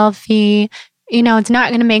 be healthy. You know, it's not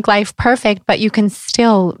going to make life perfect, but you can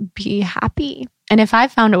still be happy. And if I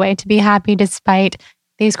found a way to be happy despite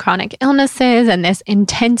these chronic illnesses and this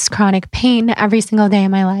intense chronic pain every single day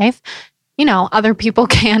of my life, you know, other people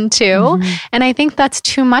can too. And I think that's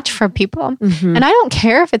too much for people. And I don't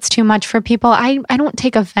care if it's too much for people. I don't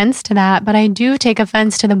take offense to that, but I do take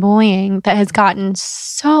offense to the bullying that has gotten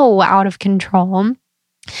so out of control.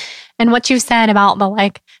 And what you said about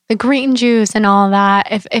the green juice and all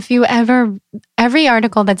that, if you ever, every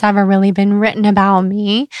article that's ever really been written about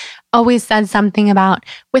me always said something about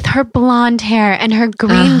with her blonde hair and her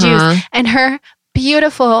green juice and her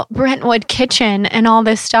beautiful Brentwood kitchen and all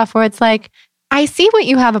this stuff where it's like, I see what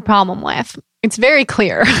you have a problem with. It's very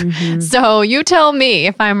clear. So you tell me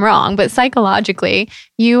if I'm wrong, but psychologically,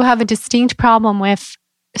 you have a distinct problem with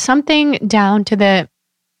something down to the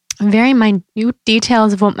very minute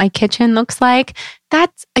details of what my kitchen looks like.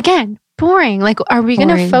 That's, again, boring. Like, are we going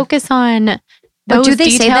to focus on those But do they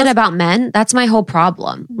details? say that about men? That's my whole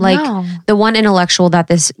problem. Like the one intellectual that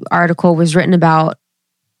this article was written about,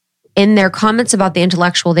 in their comments about the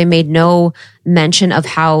intellectual, they made no mention of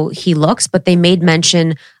how he looks, but they made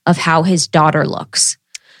mention of how his daughter looks.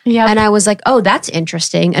 Yeah. And I was like, oh, that's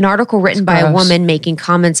interesting. An article written by a woman making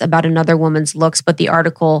comments about another woman's looks, but the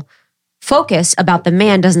article focus about the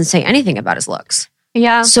man doesn't say anything about his looks.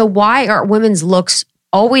 Yeah. So why are women's looks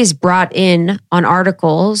always brought in on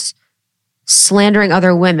articles slandering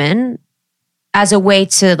other women as a way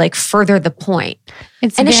to like further the point?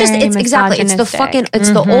 It's exactly, it's the fucking,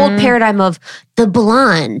 it's the old paradigm of the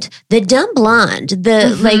blonde, the dumb blonde,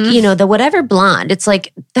 the like, you know, the whatever blonde. It's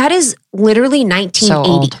like, that is literally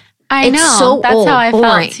 1980. I know. So that's old, how I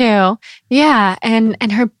boring. felt too. Yeah.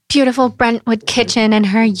 And her beautiful Brentwood kitchen and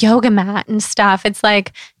her yoga mat and stuff. It's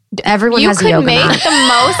like, everyone has a yoga mat. You could make the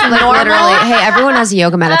most normal. Literally, hey, everyone has a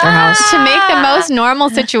yoga mat at their house. To make the most normal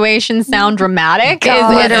situation sound dramatic is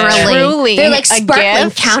Literally. truly They're like a sparkling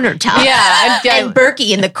gift. countertops. Yeah. And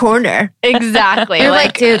Berkey in the corner. Exactly. You're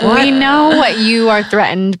like, dude, what? we know what you are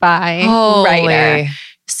threatened by, writer.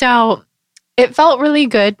 So it felt really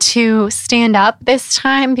good to stand up this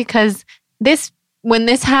time because when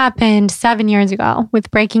this happened 7 years ago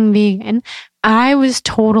with Breaking Vegan, I was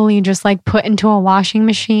totally just like put into a washing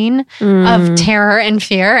machine of terror and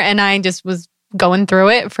fear. And I just was going through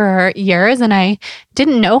it for years and I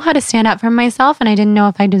didn't know how to stand up for myself and I didn't know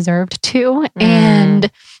if I deserved to.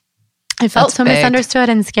 And I felt so misunderstood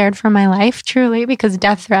and scared for my life, truly, because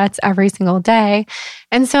death threats every single day.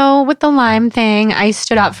 And so with the Lyme thing, I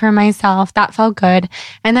stood up for myself. That felt good.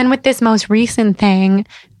 And then with this most recent thing,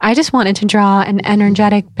 I just wanted to draw an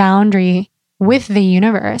energetic boundary with the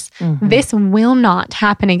universe. This will not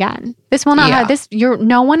happen again. This will not happen.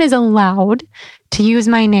 No one is allowed to use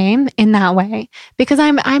my name in that way because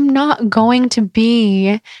I'm not going to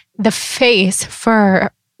be the face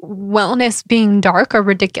for wellness being dark or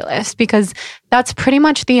ridiculous because that's pretty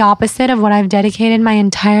much the opposite of what I've dedicated my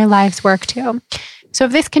entire life's work to. So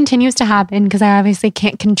if this continues to happen, because I obviously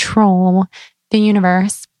can't control the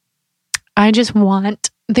universe, I just want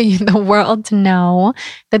the world to know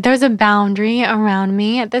that there's a boundary around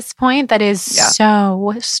me at this point that is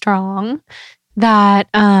so strong that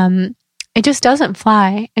it just doesn't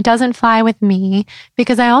fly. It doesn't fly with me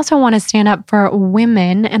because I also want to stand up for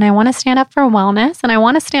women and I want to stand up for wellness and I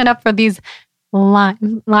want to stand up for these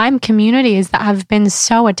Lyme communities that have been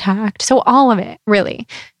so attacked. So all of it, really,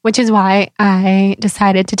 which is why I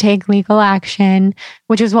decided to take legal action,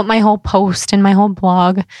 which is what my whole post and my whole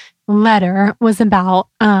blog letter was about,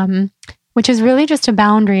 which is really just a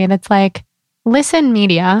boundary that's like, listen,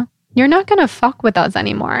 media, you're not going to fuck with us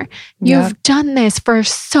anymore. You've done this for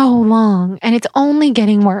so long and it's only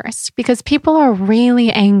getting worse because people are really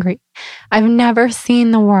angry. I've never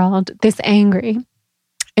seen the world this angry.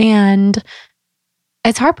 And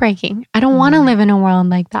it's heartbreaking. I don't want to live in a world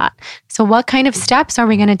like that. So what kind of steps are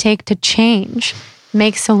we going to take to change,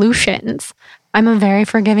 make solutions? I'm a very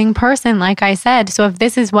forgiving person, like I said. So if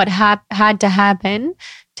this is what had to happen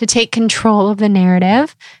to take control of the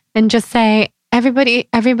narrative and just say,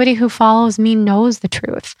 everybody who follows me knows the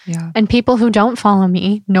truth. Yeah. And people who don't follow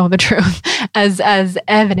me know the truth, as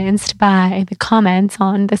evidenced by the comments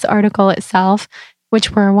on this article itself,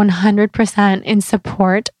 which were 100% in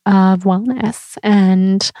support of wellness.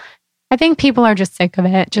 And I think people are just sick of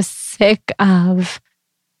it, just sick of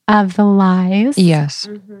the lies. Yes.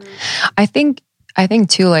 Mm-hmm. I think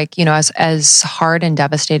too, like, you know, as hard and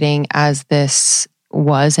devastating as this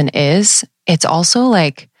was and is, it's also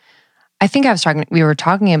like, I think we were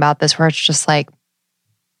talking about this where it's just like,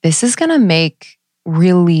 this is going to make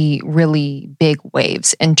really, really big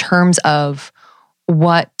waves in terms of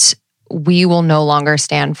what we will no longer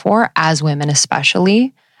stand for as women,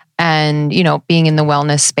 especially, and, you know, being in the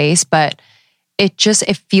wellness space, but it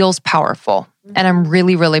feels powerful. And I'm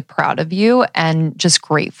really, really proud of you and just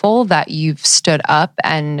grateful that you've stood up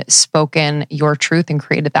and spoken your truth and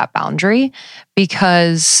created that boundary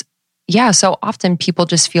because so often people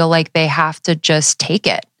just feel like they have to just take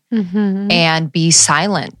it and be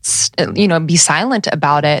silent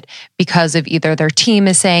about it because of either their team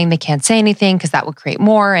is saying they can't say anything because that would create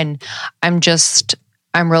more. And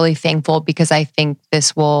I'm really thankful because I think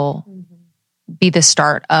this will be the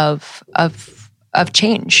start of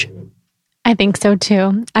change. I think so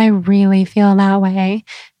too. I really feel that way.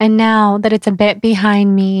 And now that it's a bit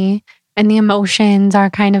behind me and the emotions are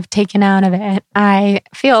kind of taken out of it, I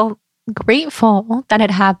feel grateful that it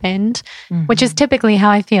happened, which is typically how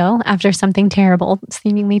I feel after something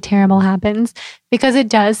seemingly terrible happens, because it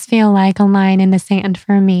does feel like a line in the sand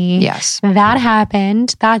for me. Yes. That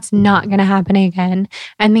happened. That's not going to happen again.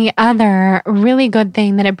 And the other really good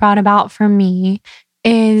thing that it brought about for me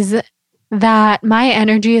is that my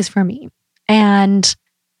energy is for me. And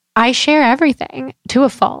I share everything to a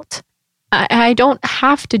fault. I don't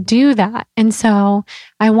have to do that. And so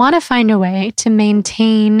I want to find a way to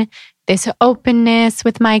maintain this openness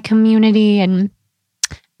with my community and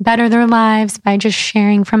better their lives by just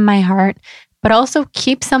sharing from my heart, but also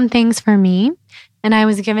keep some things for me. And I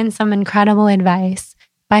was given some incredible advice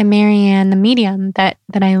by Marianne, the medium that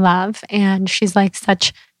I love. And she's like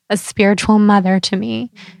such a spiritual mother to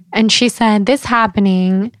me. And she said, this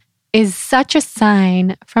happening is such a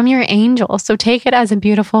sign from your angel. So take it as a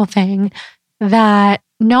beautiful thing that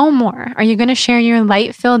no more are you going to share your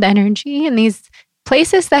light-filled energy in these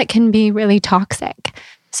places that can be really toxic.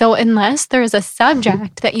 So unless there's a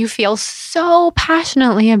subject that you feel so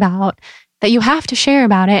passionately about that you have to share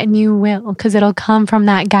about it, and you will, because it'll come from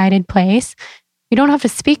that guided place, you don't have to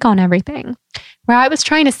speak on everything. Where I was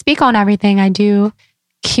trying to speak on everything, I do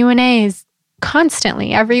Q&As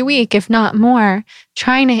constantly every week, if not more,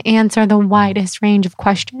 trying to answer the widest range of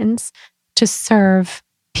questions to serve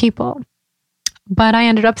people. But I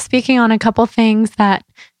ended up speaking on a couple things that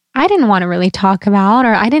I didn't want to really talk about,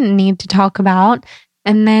 or I didn't need to talk about.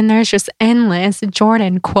 And then there's just endless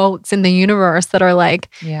Jordan quotes in the universe that are like,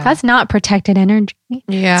 that's not protected energy.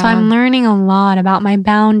 Yeah. So I'm learning a lot about my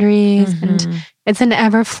boundaries, and it's an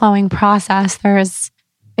ever-flowing process.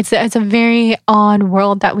 It's a very odd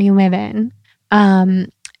world that we live in.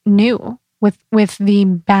 New with the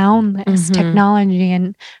boundless technology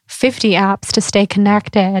and 50 apps to stay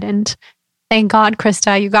connected. And thank God,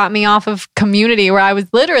 Krista, you got me off of Community, where I was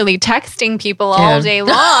literally texting people all day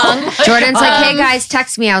long. Jordan's like, hey guys,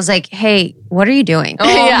 text me. I was like, hey, what are you doing? Oh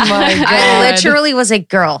my God. I literally was like,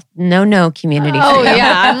 girl, no Community. Oh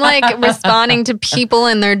yeah. I'm like responding to people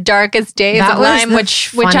in their darkest days of Lyme,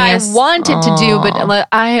 which I wanted to do, but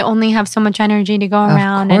I only have so much energy to go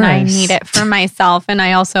around, and I need it for myself. And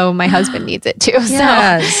my husband needs it too.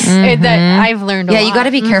 Yes. So I've learned a lot. You got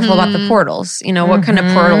to be careful about the portals. You know, what kind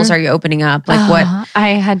of portals are you opening up? up? Like what? I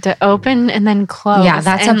had to open and then close. Yeah,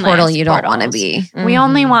 that's a endless portal you don't want to portals. be. We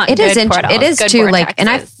only want It is. portals, It is good too. Like, and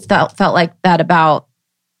I vortexes. felt like that about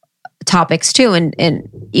topics too, and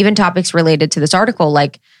even topics related to this article.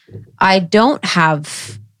 Like, I don't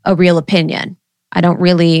have a real opinion. I don't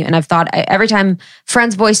really, and I've thought every time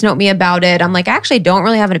friends voice note me about it, I'm like, I actually don't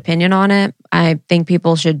really have an opinion on it. I think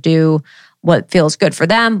people should do what feels good for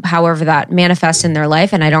them, however that manifests in their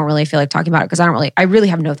life. And I don't really feel like talking about it because I really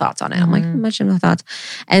have no thoughts on it. I'm like, much no thoughts.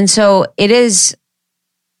 And so it is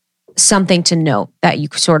something to note that you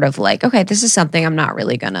sort of like, okay, this is something I'm not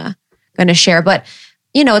really gonna share. But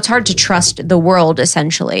you know, it's hard to trust the world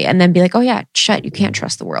essentially, and then be like, oh yeah, shit, you can't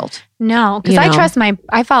trust the world. No, because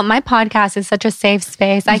I felt my podcast is such a safe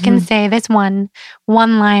space. I can say this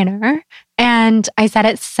one-liner, and I said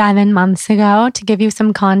it 7 months ago to give you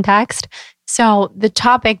some context. So the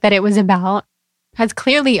topic that it was about has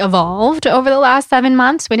clearly evolved over the last 7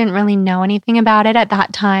 months. We didn't really know anything about it at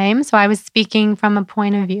that time. So I was speaking from a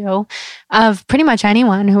point of view of pretty much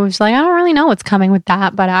anyone who was like, I don't really know what's coming with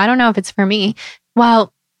that, but I don't know if it's for me.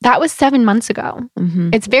 Well, that was 7 months ago.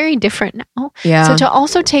 It's very different now. Yeah. So to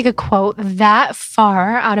also take a quote that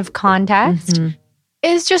far out of context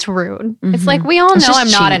is just rude. It's like, we all know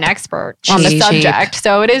I'm not an expert on the subject.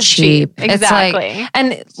 So it is cheap. Exactly. It's like,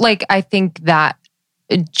 and like, I think that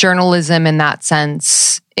journalism in that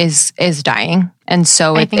sense is dying. And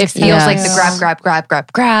so it feels like the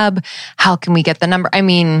grab. How can we get the number? I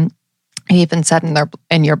mean, I even said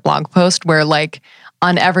in your blog post where like,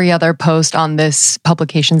 on every other post on this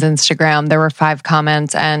publication's Instagram, there were 5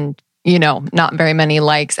 comments and, you know, not very many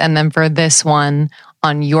likes. And then for this one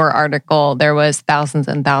on your article, there was thousands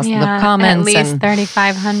and thousands of comments. At least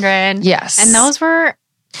 3,500. Yes. And those were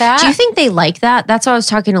that. Do you think they like that? That's what I was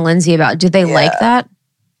talking to Lindsay about. Do they like that?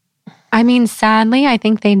 I mean, sadly, I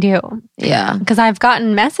think they do. Yeah. Because I've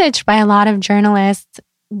gotten messaged by a lot of journalists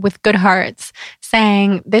with good hearts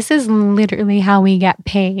saying this is literally how we get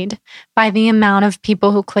paid, by the amount of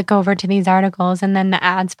people who click over to these articles and then the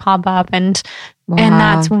ads pop up, and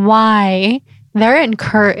that's why they're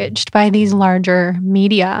encouraged by these larger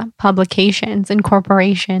media publications and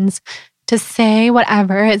corporations to say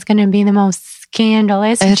whatever is going to be the most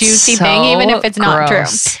scandalous, juicy thing, even if it's not true.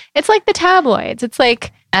 It's like the tabloids. It's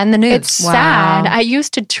like, and the news. It's sad. I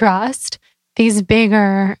used to trust these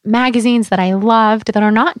bigger magazines that I loved that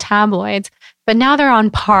are not tabloids, but now they're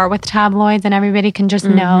on par with tabloids, and everybody can just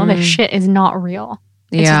know that shit is not real.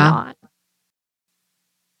 It's not.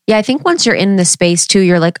 Yeah, I think once you're in the space too,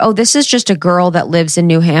 you're like, oh, this is just a girl that lives in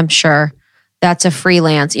New Hampshire. That's a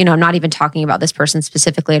freelance. You know, I'm not even talking about this person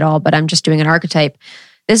specifically at all, but I'm just doing an archetype.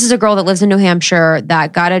 This is a girl that lives in New Hampshire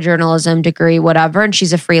that got a journalism degree, whatever, and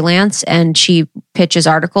she's a freelance and she pitches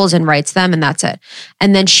articles and writes them, and that's it.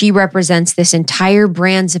 And then she represents this entire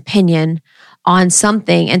brand's opinion on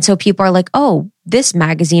something. And so people are like, oh, this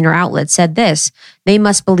magazine or outlet said this. They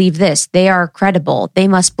must believe this. They are credible. They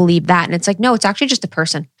must believe that. And it's like, no, it's actually just a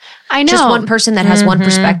person. I know. Just one person that has one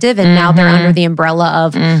perspective, and now they're under the umbrella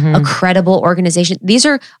of a credible organization. These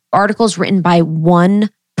are articles written by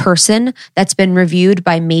one person that's been reviewed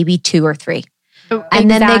by maybe 2 or 3. And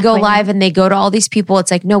then they go live and they go to all these people. It's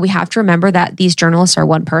like, no, we have to remember that these journalists are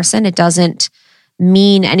one person. It doesn't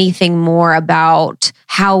mean anything more about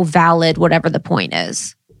how valid whatever the point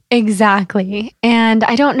is. Exactly. And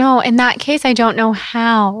I don't know, in that case, I don't know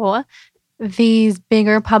how these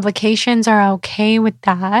bigger publications are okay with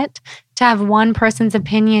that, to have one person's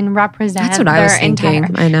opinion represent That's what I was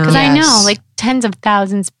thinking. I know. Because I know like tens of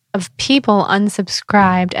thousands of people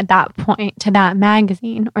unsubscribed at that point to that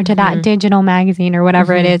magazine or to that digital magazine or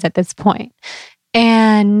whatever it is at this point.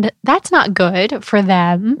 And that's not good for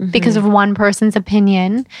them because of one person's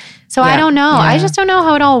opinion. So I don't know. I just don't know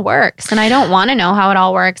how it all works. And I don't want to know how it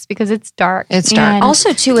all works because it's dark. It's dark. And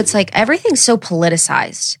also, too, it's like everything's so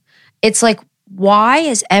politicized. It's like, why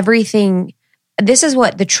is everything... This is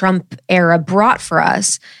what the Trump era brought for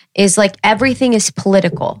us, is like everything is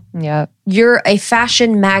political. Yeah. You're a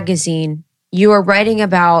fashion magazine. You are writing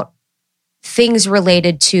about things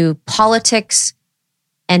related to politics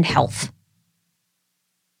and health.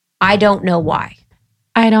 I don't know why.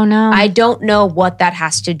 I don't know. I don't know what that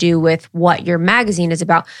has to do with what your magazine is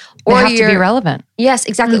about. Or have to be relevant. Yes,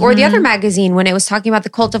 exactly. Or the other magazine when it was talking about the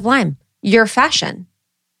cult of Lyme. Your fashion.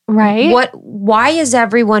 Right. Why is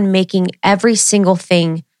everyone making every single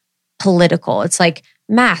thing political? It's like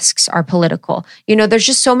masks are political. You know, there's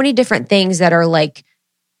just so many different things that are like,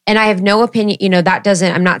 and I have no opinion, you know,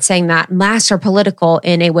 I'm not saying that masks are political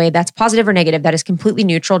in a way that's positive or negative. That is completely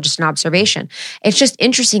neutral, just an observation. It's just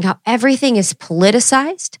interesting how everything is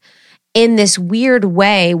politicized in this weird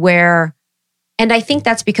way where, And I think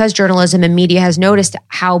that's because journalism and media has noticed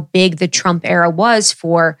how big the Trump era was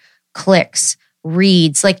for clicks,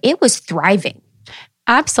 reads. Like it was thriving.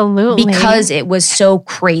 Absolutely. Because it was so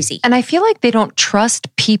crazy. And I feel like they don't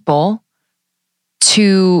trust people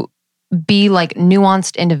to be like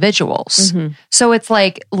nuanced individuals. Mm-hmm. So it's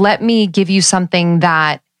like, let me give you something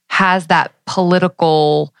that has that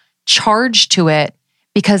political charge to it,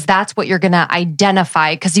 because that's what you're going to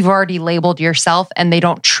identify, because you've already labeled yourself, and they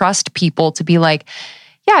don't trust people to be like,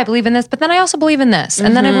 yeah, I believe in this, but then I also believe in this.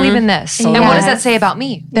 And then I believe in this. And what does that say about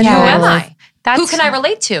me? Then who am I? Who can I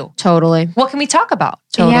relate to? Totally. What can we talk about?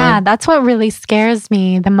 Totally. Yeah, that's what really scares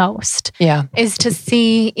me the most. Yeah. Is to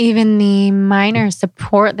see even the minor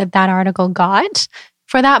support that article got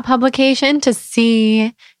for that publication, to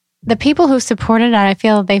see the people who supported it. I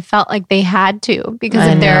feel they felt like they had to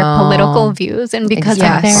because of their political views and because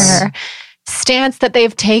of their stance that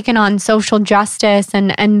they've taken on social justice.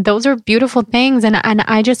 And those are beautiful things. And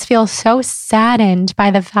I just feel so saddened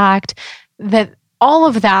by the fact that all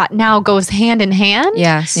of that now goes hand in hand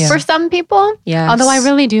for some people. Yes. Although I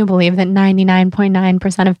really do believe that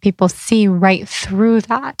 99.9% of people see right through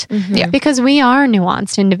that because we are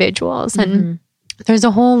nuanced individuals. And there's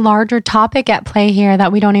a whole larger topic at play here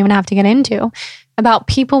that we don't even have to get into about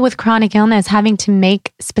people with chronic illness having to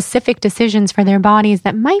make specific decisions for their bodies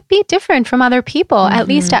that might be different from other people, at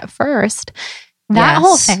least at first. That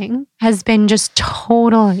whole thing has been just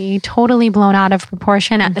totally blown out of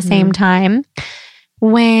proportion at the same time,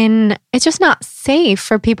 when it's just not safe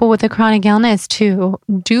for people with a chronic illness to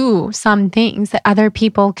do some things that other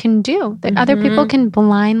people can do, that other people can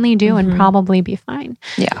blindly do and probably be fine.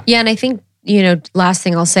 Yeah. Yeah. And I think, last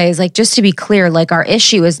thing I'll say is like, just to be clear, like our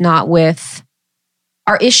issue is with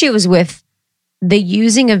the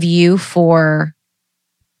using of you for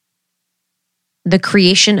the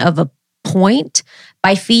creation of a point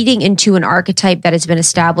by feeding into an archetype that has been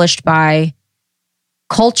established by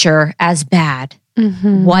culture as bad.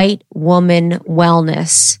 White woman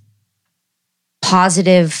wellness,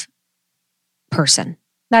 positive person.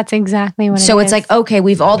 That's exactly what it is. So it's like, okay,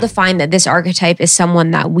 we've all defined that this archetype is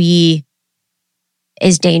someone that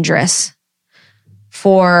is dangerous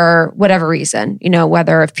for whatever reason,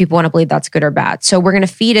 whether if people want to believe that's good or bad. So we're going to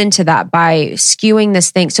feed into that by skewing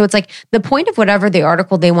this thing. So it's like the point of whatever the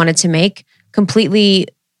article they wanted to make completely,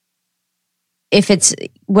 if it's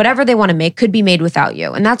whatever they want to make, could be made without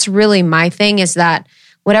you. And that's really my thing, is that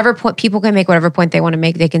whatever point people can make, whatever point they want to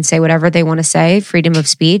make, they can say whatever they want to say, freedom of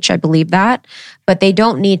speech. I believe that, but they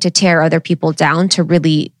don't need to tear other people down to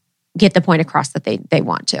really get the point across that they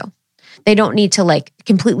want to. They don't need to like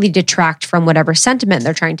completely detract from whatever sentiment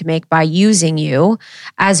they're trying to make by using you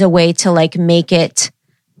as a way to like make it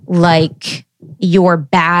like you're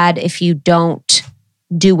bad if you don't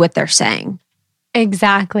do what they're saying.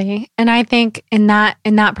 Exactly. And I think in that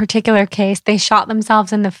particular case, they shot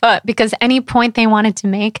themselves in the foot, because any point they wanted to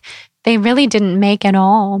make, they really didn't make at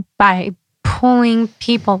all by pulling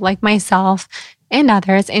people like myself and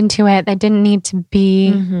others into it that didn't need to be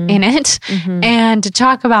in it. And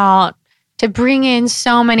to bring in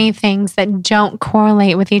so many things that don't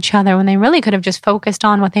correlate with each other when they really could have just focused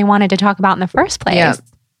on what they wanted to talk about in the first place. Yeah.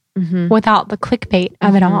 Without the clickbait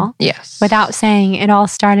of it all. Yes. Without saying it all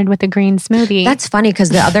started with a green smoothie. That's funny, because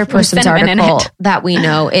the other person's article that we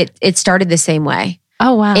know, it started the same way.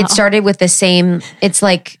 Oh, wow. It started with the same, it's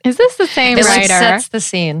like... Is this the same It writer? sets the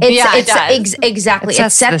scene. It does. Exactly. It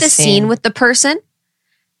set the scene with the person.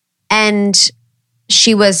 And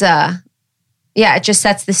she was... it just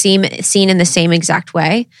sets the scene in the same exact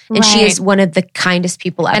way. And she is one of the kindest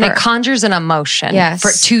people ever. And it conjures an emotion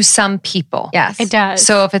to some people. Yes. It does.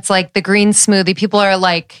 So if it's like the green smoothie, people are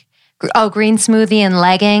like, oh, green smoothie and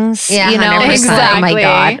leggings. Yeah, 100%. Exactly. Oh my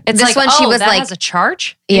God. It's this like, one she was that like... has a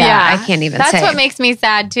charge? Yeah, I can't even say. That's what makes me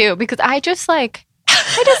sad too, because I just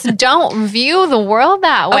don't view the world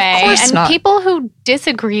that way. Of course and not. people who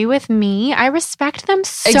disagree with me, I respect them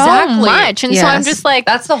so Exactly. much. And so I'm just like,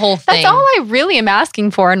 that's the whole thing. that's all I really am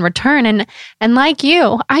asking for in return. And like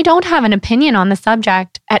you, I don't have an opinion on the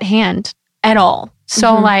subject at hand at all.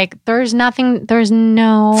 So like, there's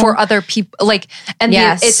no... For other people, like, and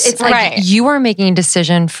it's like right. you are making a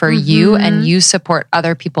decision for you, and you support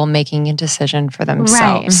other people making a decision for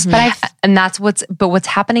themselves. Right. And that's what's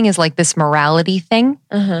happening is like this morality thing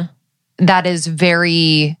that is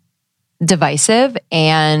very divisive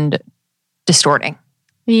and distorting.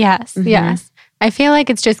 Yes, yes. I feel like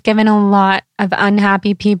it's just given a lot of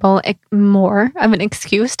unhappy people more of an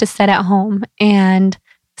excuse to sit at home and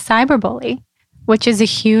cyberbully which is a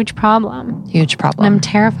huge problem. Huge problem. And I'm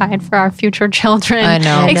terrified for our future children. I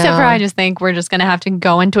know. Except for I just think we're just going to have to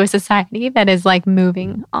go into a society that is like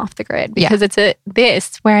moving off the grid because it's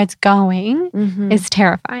this where it's going is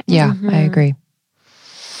terrifying. Yeah, I agree.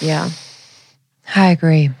 Yeah. I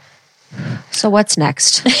agree. So what's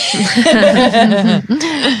next?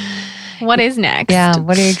 What is next? Yeah,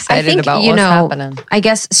 what are you excited about? What's happening? I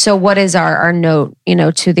guess, so what is our note,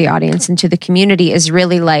 to the audience and to the community is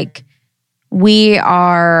really like, we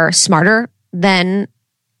are smarter than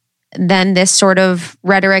this sort of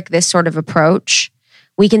rhetoric, this sort of approach.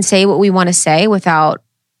 We can say what we want to say without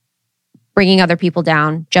bringing other people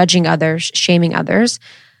down, judging others, shaming others.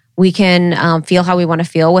 We can feel how we want to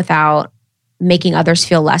feel without making others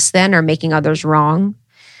feel less than or making others wrong.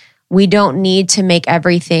 We don't need to make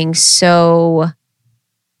everything so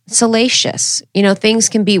salacious. Things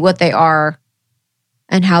can be what they are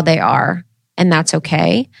and how they are, and that's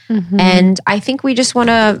okay. And I think we just want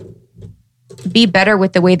to be better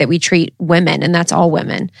with the way that we treat women, and that's all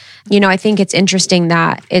women. I think it's interesting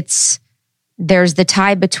that there's the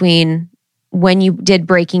tie between when you did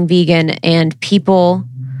Breaking Vegan and people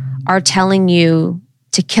are telling you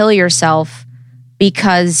to kill yourself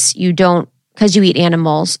because you eat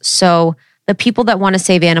animals. So the people that want to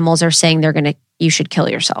save animals are saying you should kill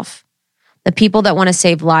yourself. The people that want to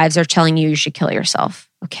save lives are telling you should kill yourself.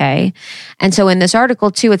 Okay. And so in this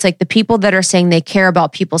article too, it's like the people that are saying they care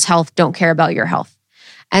about people's health don't care about your health.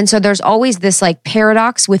 And so there's always this like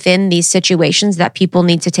paradox within these situations that people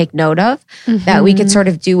need to take note of that we can sort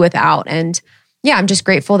of do without. And yeah, I'm just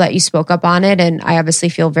grateful that you spoke up on it. And I obviously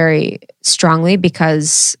feel very strongly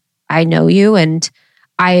because I know you, and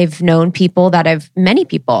I've known many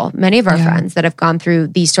of our friends that have gone through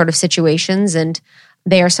these sort of situations, and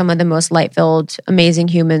they are some of the most light-filled, amazing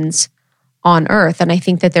humans on earth. And I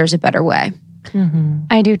think that there's a better way.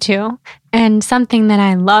 I do too. And something that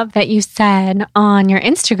I love that you said on your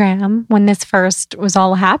Instagram when this first was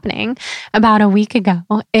all happening about a week ago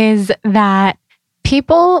is that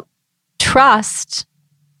people trust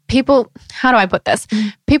how do I put this?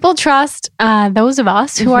 People trust those of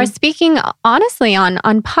us who are speaking honestly on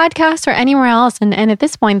podcasts or anywhere else. And at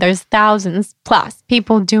this point, there's thousands plus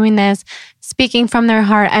people doing this, speaking from their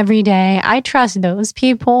heart every day. I trust those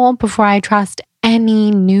people before I trust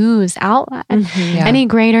any news outlet, any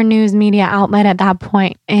greater news media outlet at that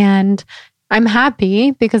point. And I'm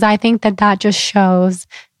happy because I think that just shows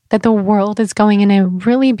that the world is going in a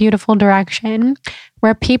really beautiful direction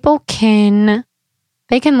where people can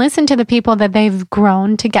listen to the people that they've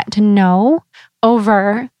grown to get to know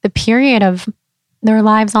over the period of their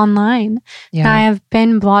lives online. Yeah. I have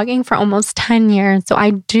been blogging for almost 10 years. So I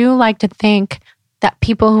do like to think that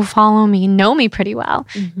people who follow me know me pretty well.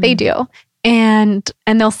 They do. And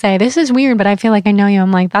they'll say, this is weird, but I feel like I know you.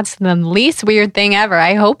 I'm like, that's the least weird thing ever.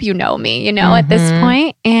 I hope you know me, at this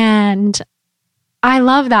point. And I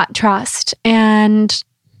love that trust. And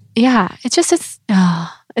yeah, it's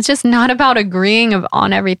just not about agreeing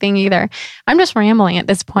on everything either. I'm just rambling at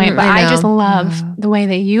this point, but I just love the way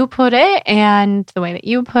that you put it and the way that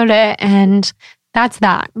you put it. And that's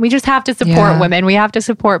that. We just have to support women. We have to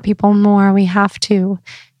support people more. We have to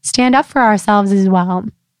stand up for ourselves as well.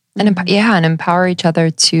 And empower each other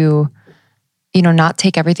to, not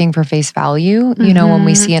take everything for face value. When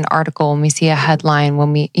we see an article, when we see a headline,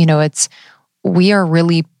 when we are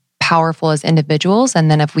really powerful as individuals. And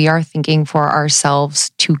then if we are thinking for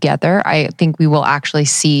ourselves together, I think we will actually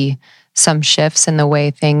see some shifts in the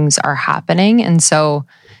way things are happening. And so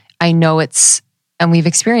I know and we've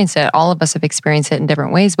experienced it, all of us have experienced it in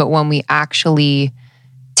different ways, but when we actually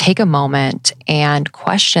take a moment and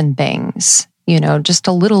question things, just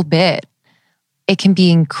a little bit, it can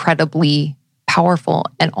be incredibly powerful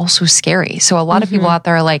and also scary. So a lot of people out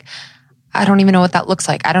there are like, I don't even know what that looks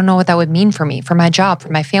like. I don't know what that would mean for me, for my job, for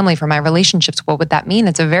my family, for my relationships. What would that mean?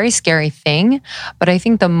 It's a very scary thing. But I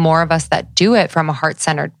think the more of us that do it from a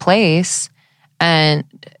heart-centered place and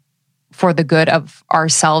for the good of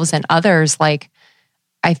ourselves and others,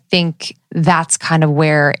 I think that's kind of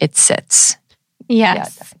where it sits.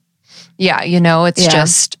 Yes. Yeah,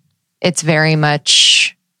 it's very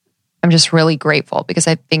much, I'm just really grateful because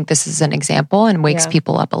I think this is an example and wakes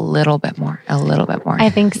people up a little bit more. I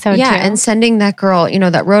think so too. Yeah, and sending that girl,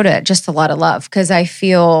 that wrote it, just a lot of love because I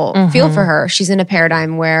feel for her. She's in a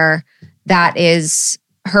paradigm where that is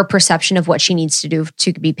her perception of what she needs to do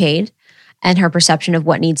to be paid and her perception of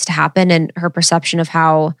what needs to happen and her perception of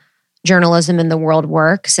how journalism in the world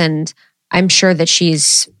works. And I'm sure that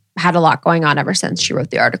she's had a lot going on ever since she wrote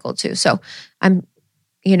the article too. So I'm,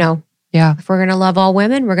 Yeah. If we're going to love all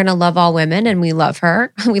women, we're going to love all women. And we love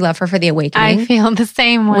her. We love her for the awakening. I feel the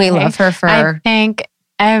same way. We love her for... I thank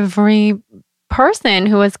every person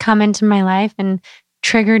who has come into my life and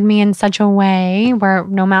triggered me in such a way where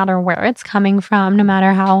no matter where it's coming from, no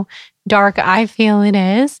matter how dark I feel it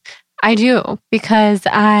is, I do, because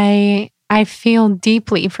I feel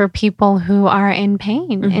deeply for people who are in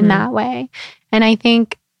pain in that way. And I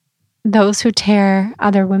think those who tear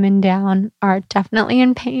other women down are definitely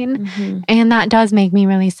in pain. And that does make me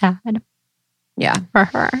really sad. Yeah. For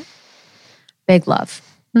her. Big love.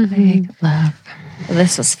 Big love.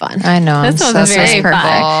 This was fun. I know. This was very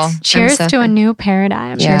fun. Cheers so to a new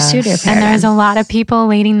paradigm. Cheers to a new paradigm. And there's a lot of people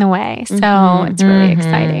leading the way. So it's really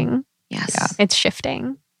exciting. Yes. Yeah. It's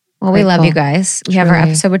shifting. Well, we love you guys. We have our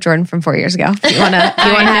episode with Jordan from 4 years ago. If you want to have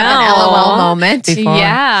an LOL moment. Before.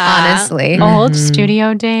 Yeah. Honestly. Old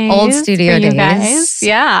studio days. Old studio for you days. Guys.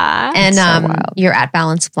 Yeah. And so you're at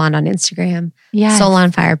Balanced Blonde on Instagram. Yes. Soul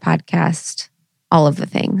on Fire podcast. All of the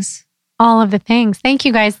things. All of the things. Thank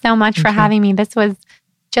you guys so much for having me. This was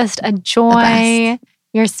just a joy.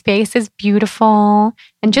 Your space is beautiful.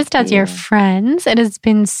 And just as your friends, it has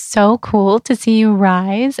been so cool to see you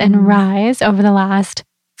rise and rise over the last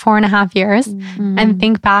 4.5 years and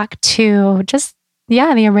think back to just,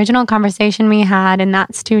 the original conversation we had in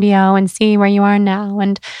that studio and see where you are now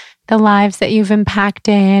and the lives that you've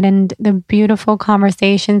impacted and the beautiful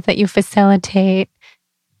conversations that you facilitate.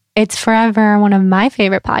 It's forever one of my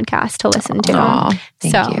favorite podcasts to listen to. Aw,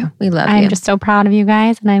 thank you. We love you. I'm just so proud of you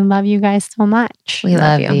guys and I love you guys so much. We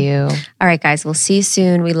love you. All All right, guys. We'll see you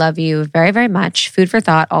soon. We love you very, very much. Food for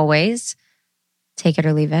thought always. Take it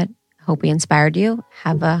or leave it. Hope we inspired you.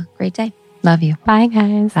 Have a great day. Love you. Bye,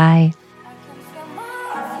 guys. Bye.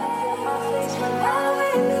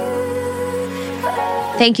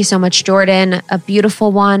 Thank you so much, Jordan. A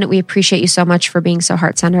beautiful one. We appreciate you so much for being so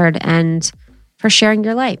heart-centered and for sharing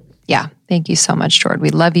your light. Yeah. Thank you so much, Jordan.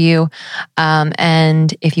 We love you.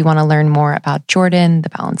 And if you want to learn more about Jordan, the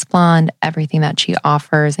Balanced Blonde, everything that she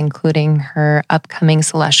offers, including her upcoming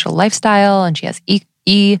celestial lifestyle, and she has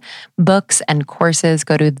e-books and courses,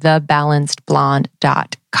 go to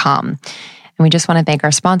thebalancedblonde.com. And we just want to thank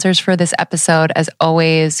our sponsors for this episode. As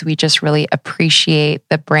always, we just really appreciate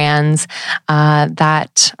the brands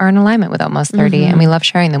that are in alignment with Almost 30, and we love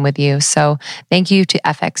sharing them with you. So thank you to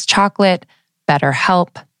FX Chocolate,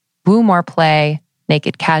 BetterHelp, Woo More Play,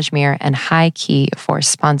 Naked Cashmere, and High Key for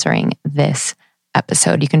sponsoring this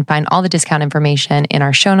episode. You can find all the discount information in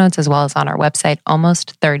our show notes as well as on our website,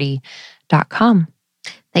 almost30.com.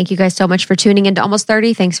 Thank you guys so much for tuning into Almost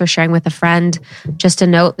 30. Thanks for sharing with a friend. Just a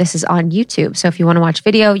note, this is on YouTube. So if you want to watch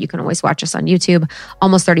video, you can always watch us on YouTube.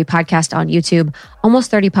 Almost 30 Podcast on YouTube. Almost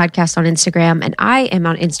 30 Podcast on Instagram. And I am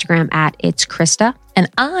on Instagram at It's Krista. And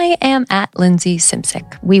I am at Lindsay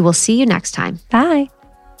Simsick. We will see you next time. Bye.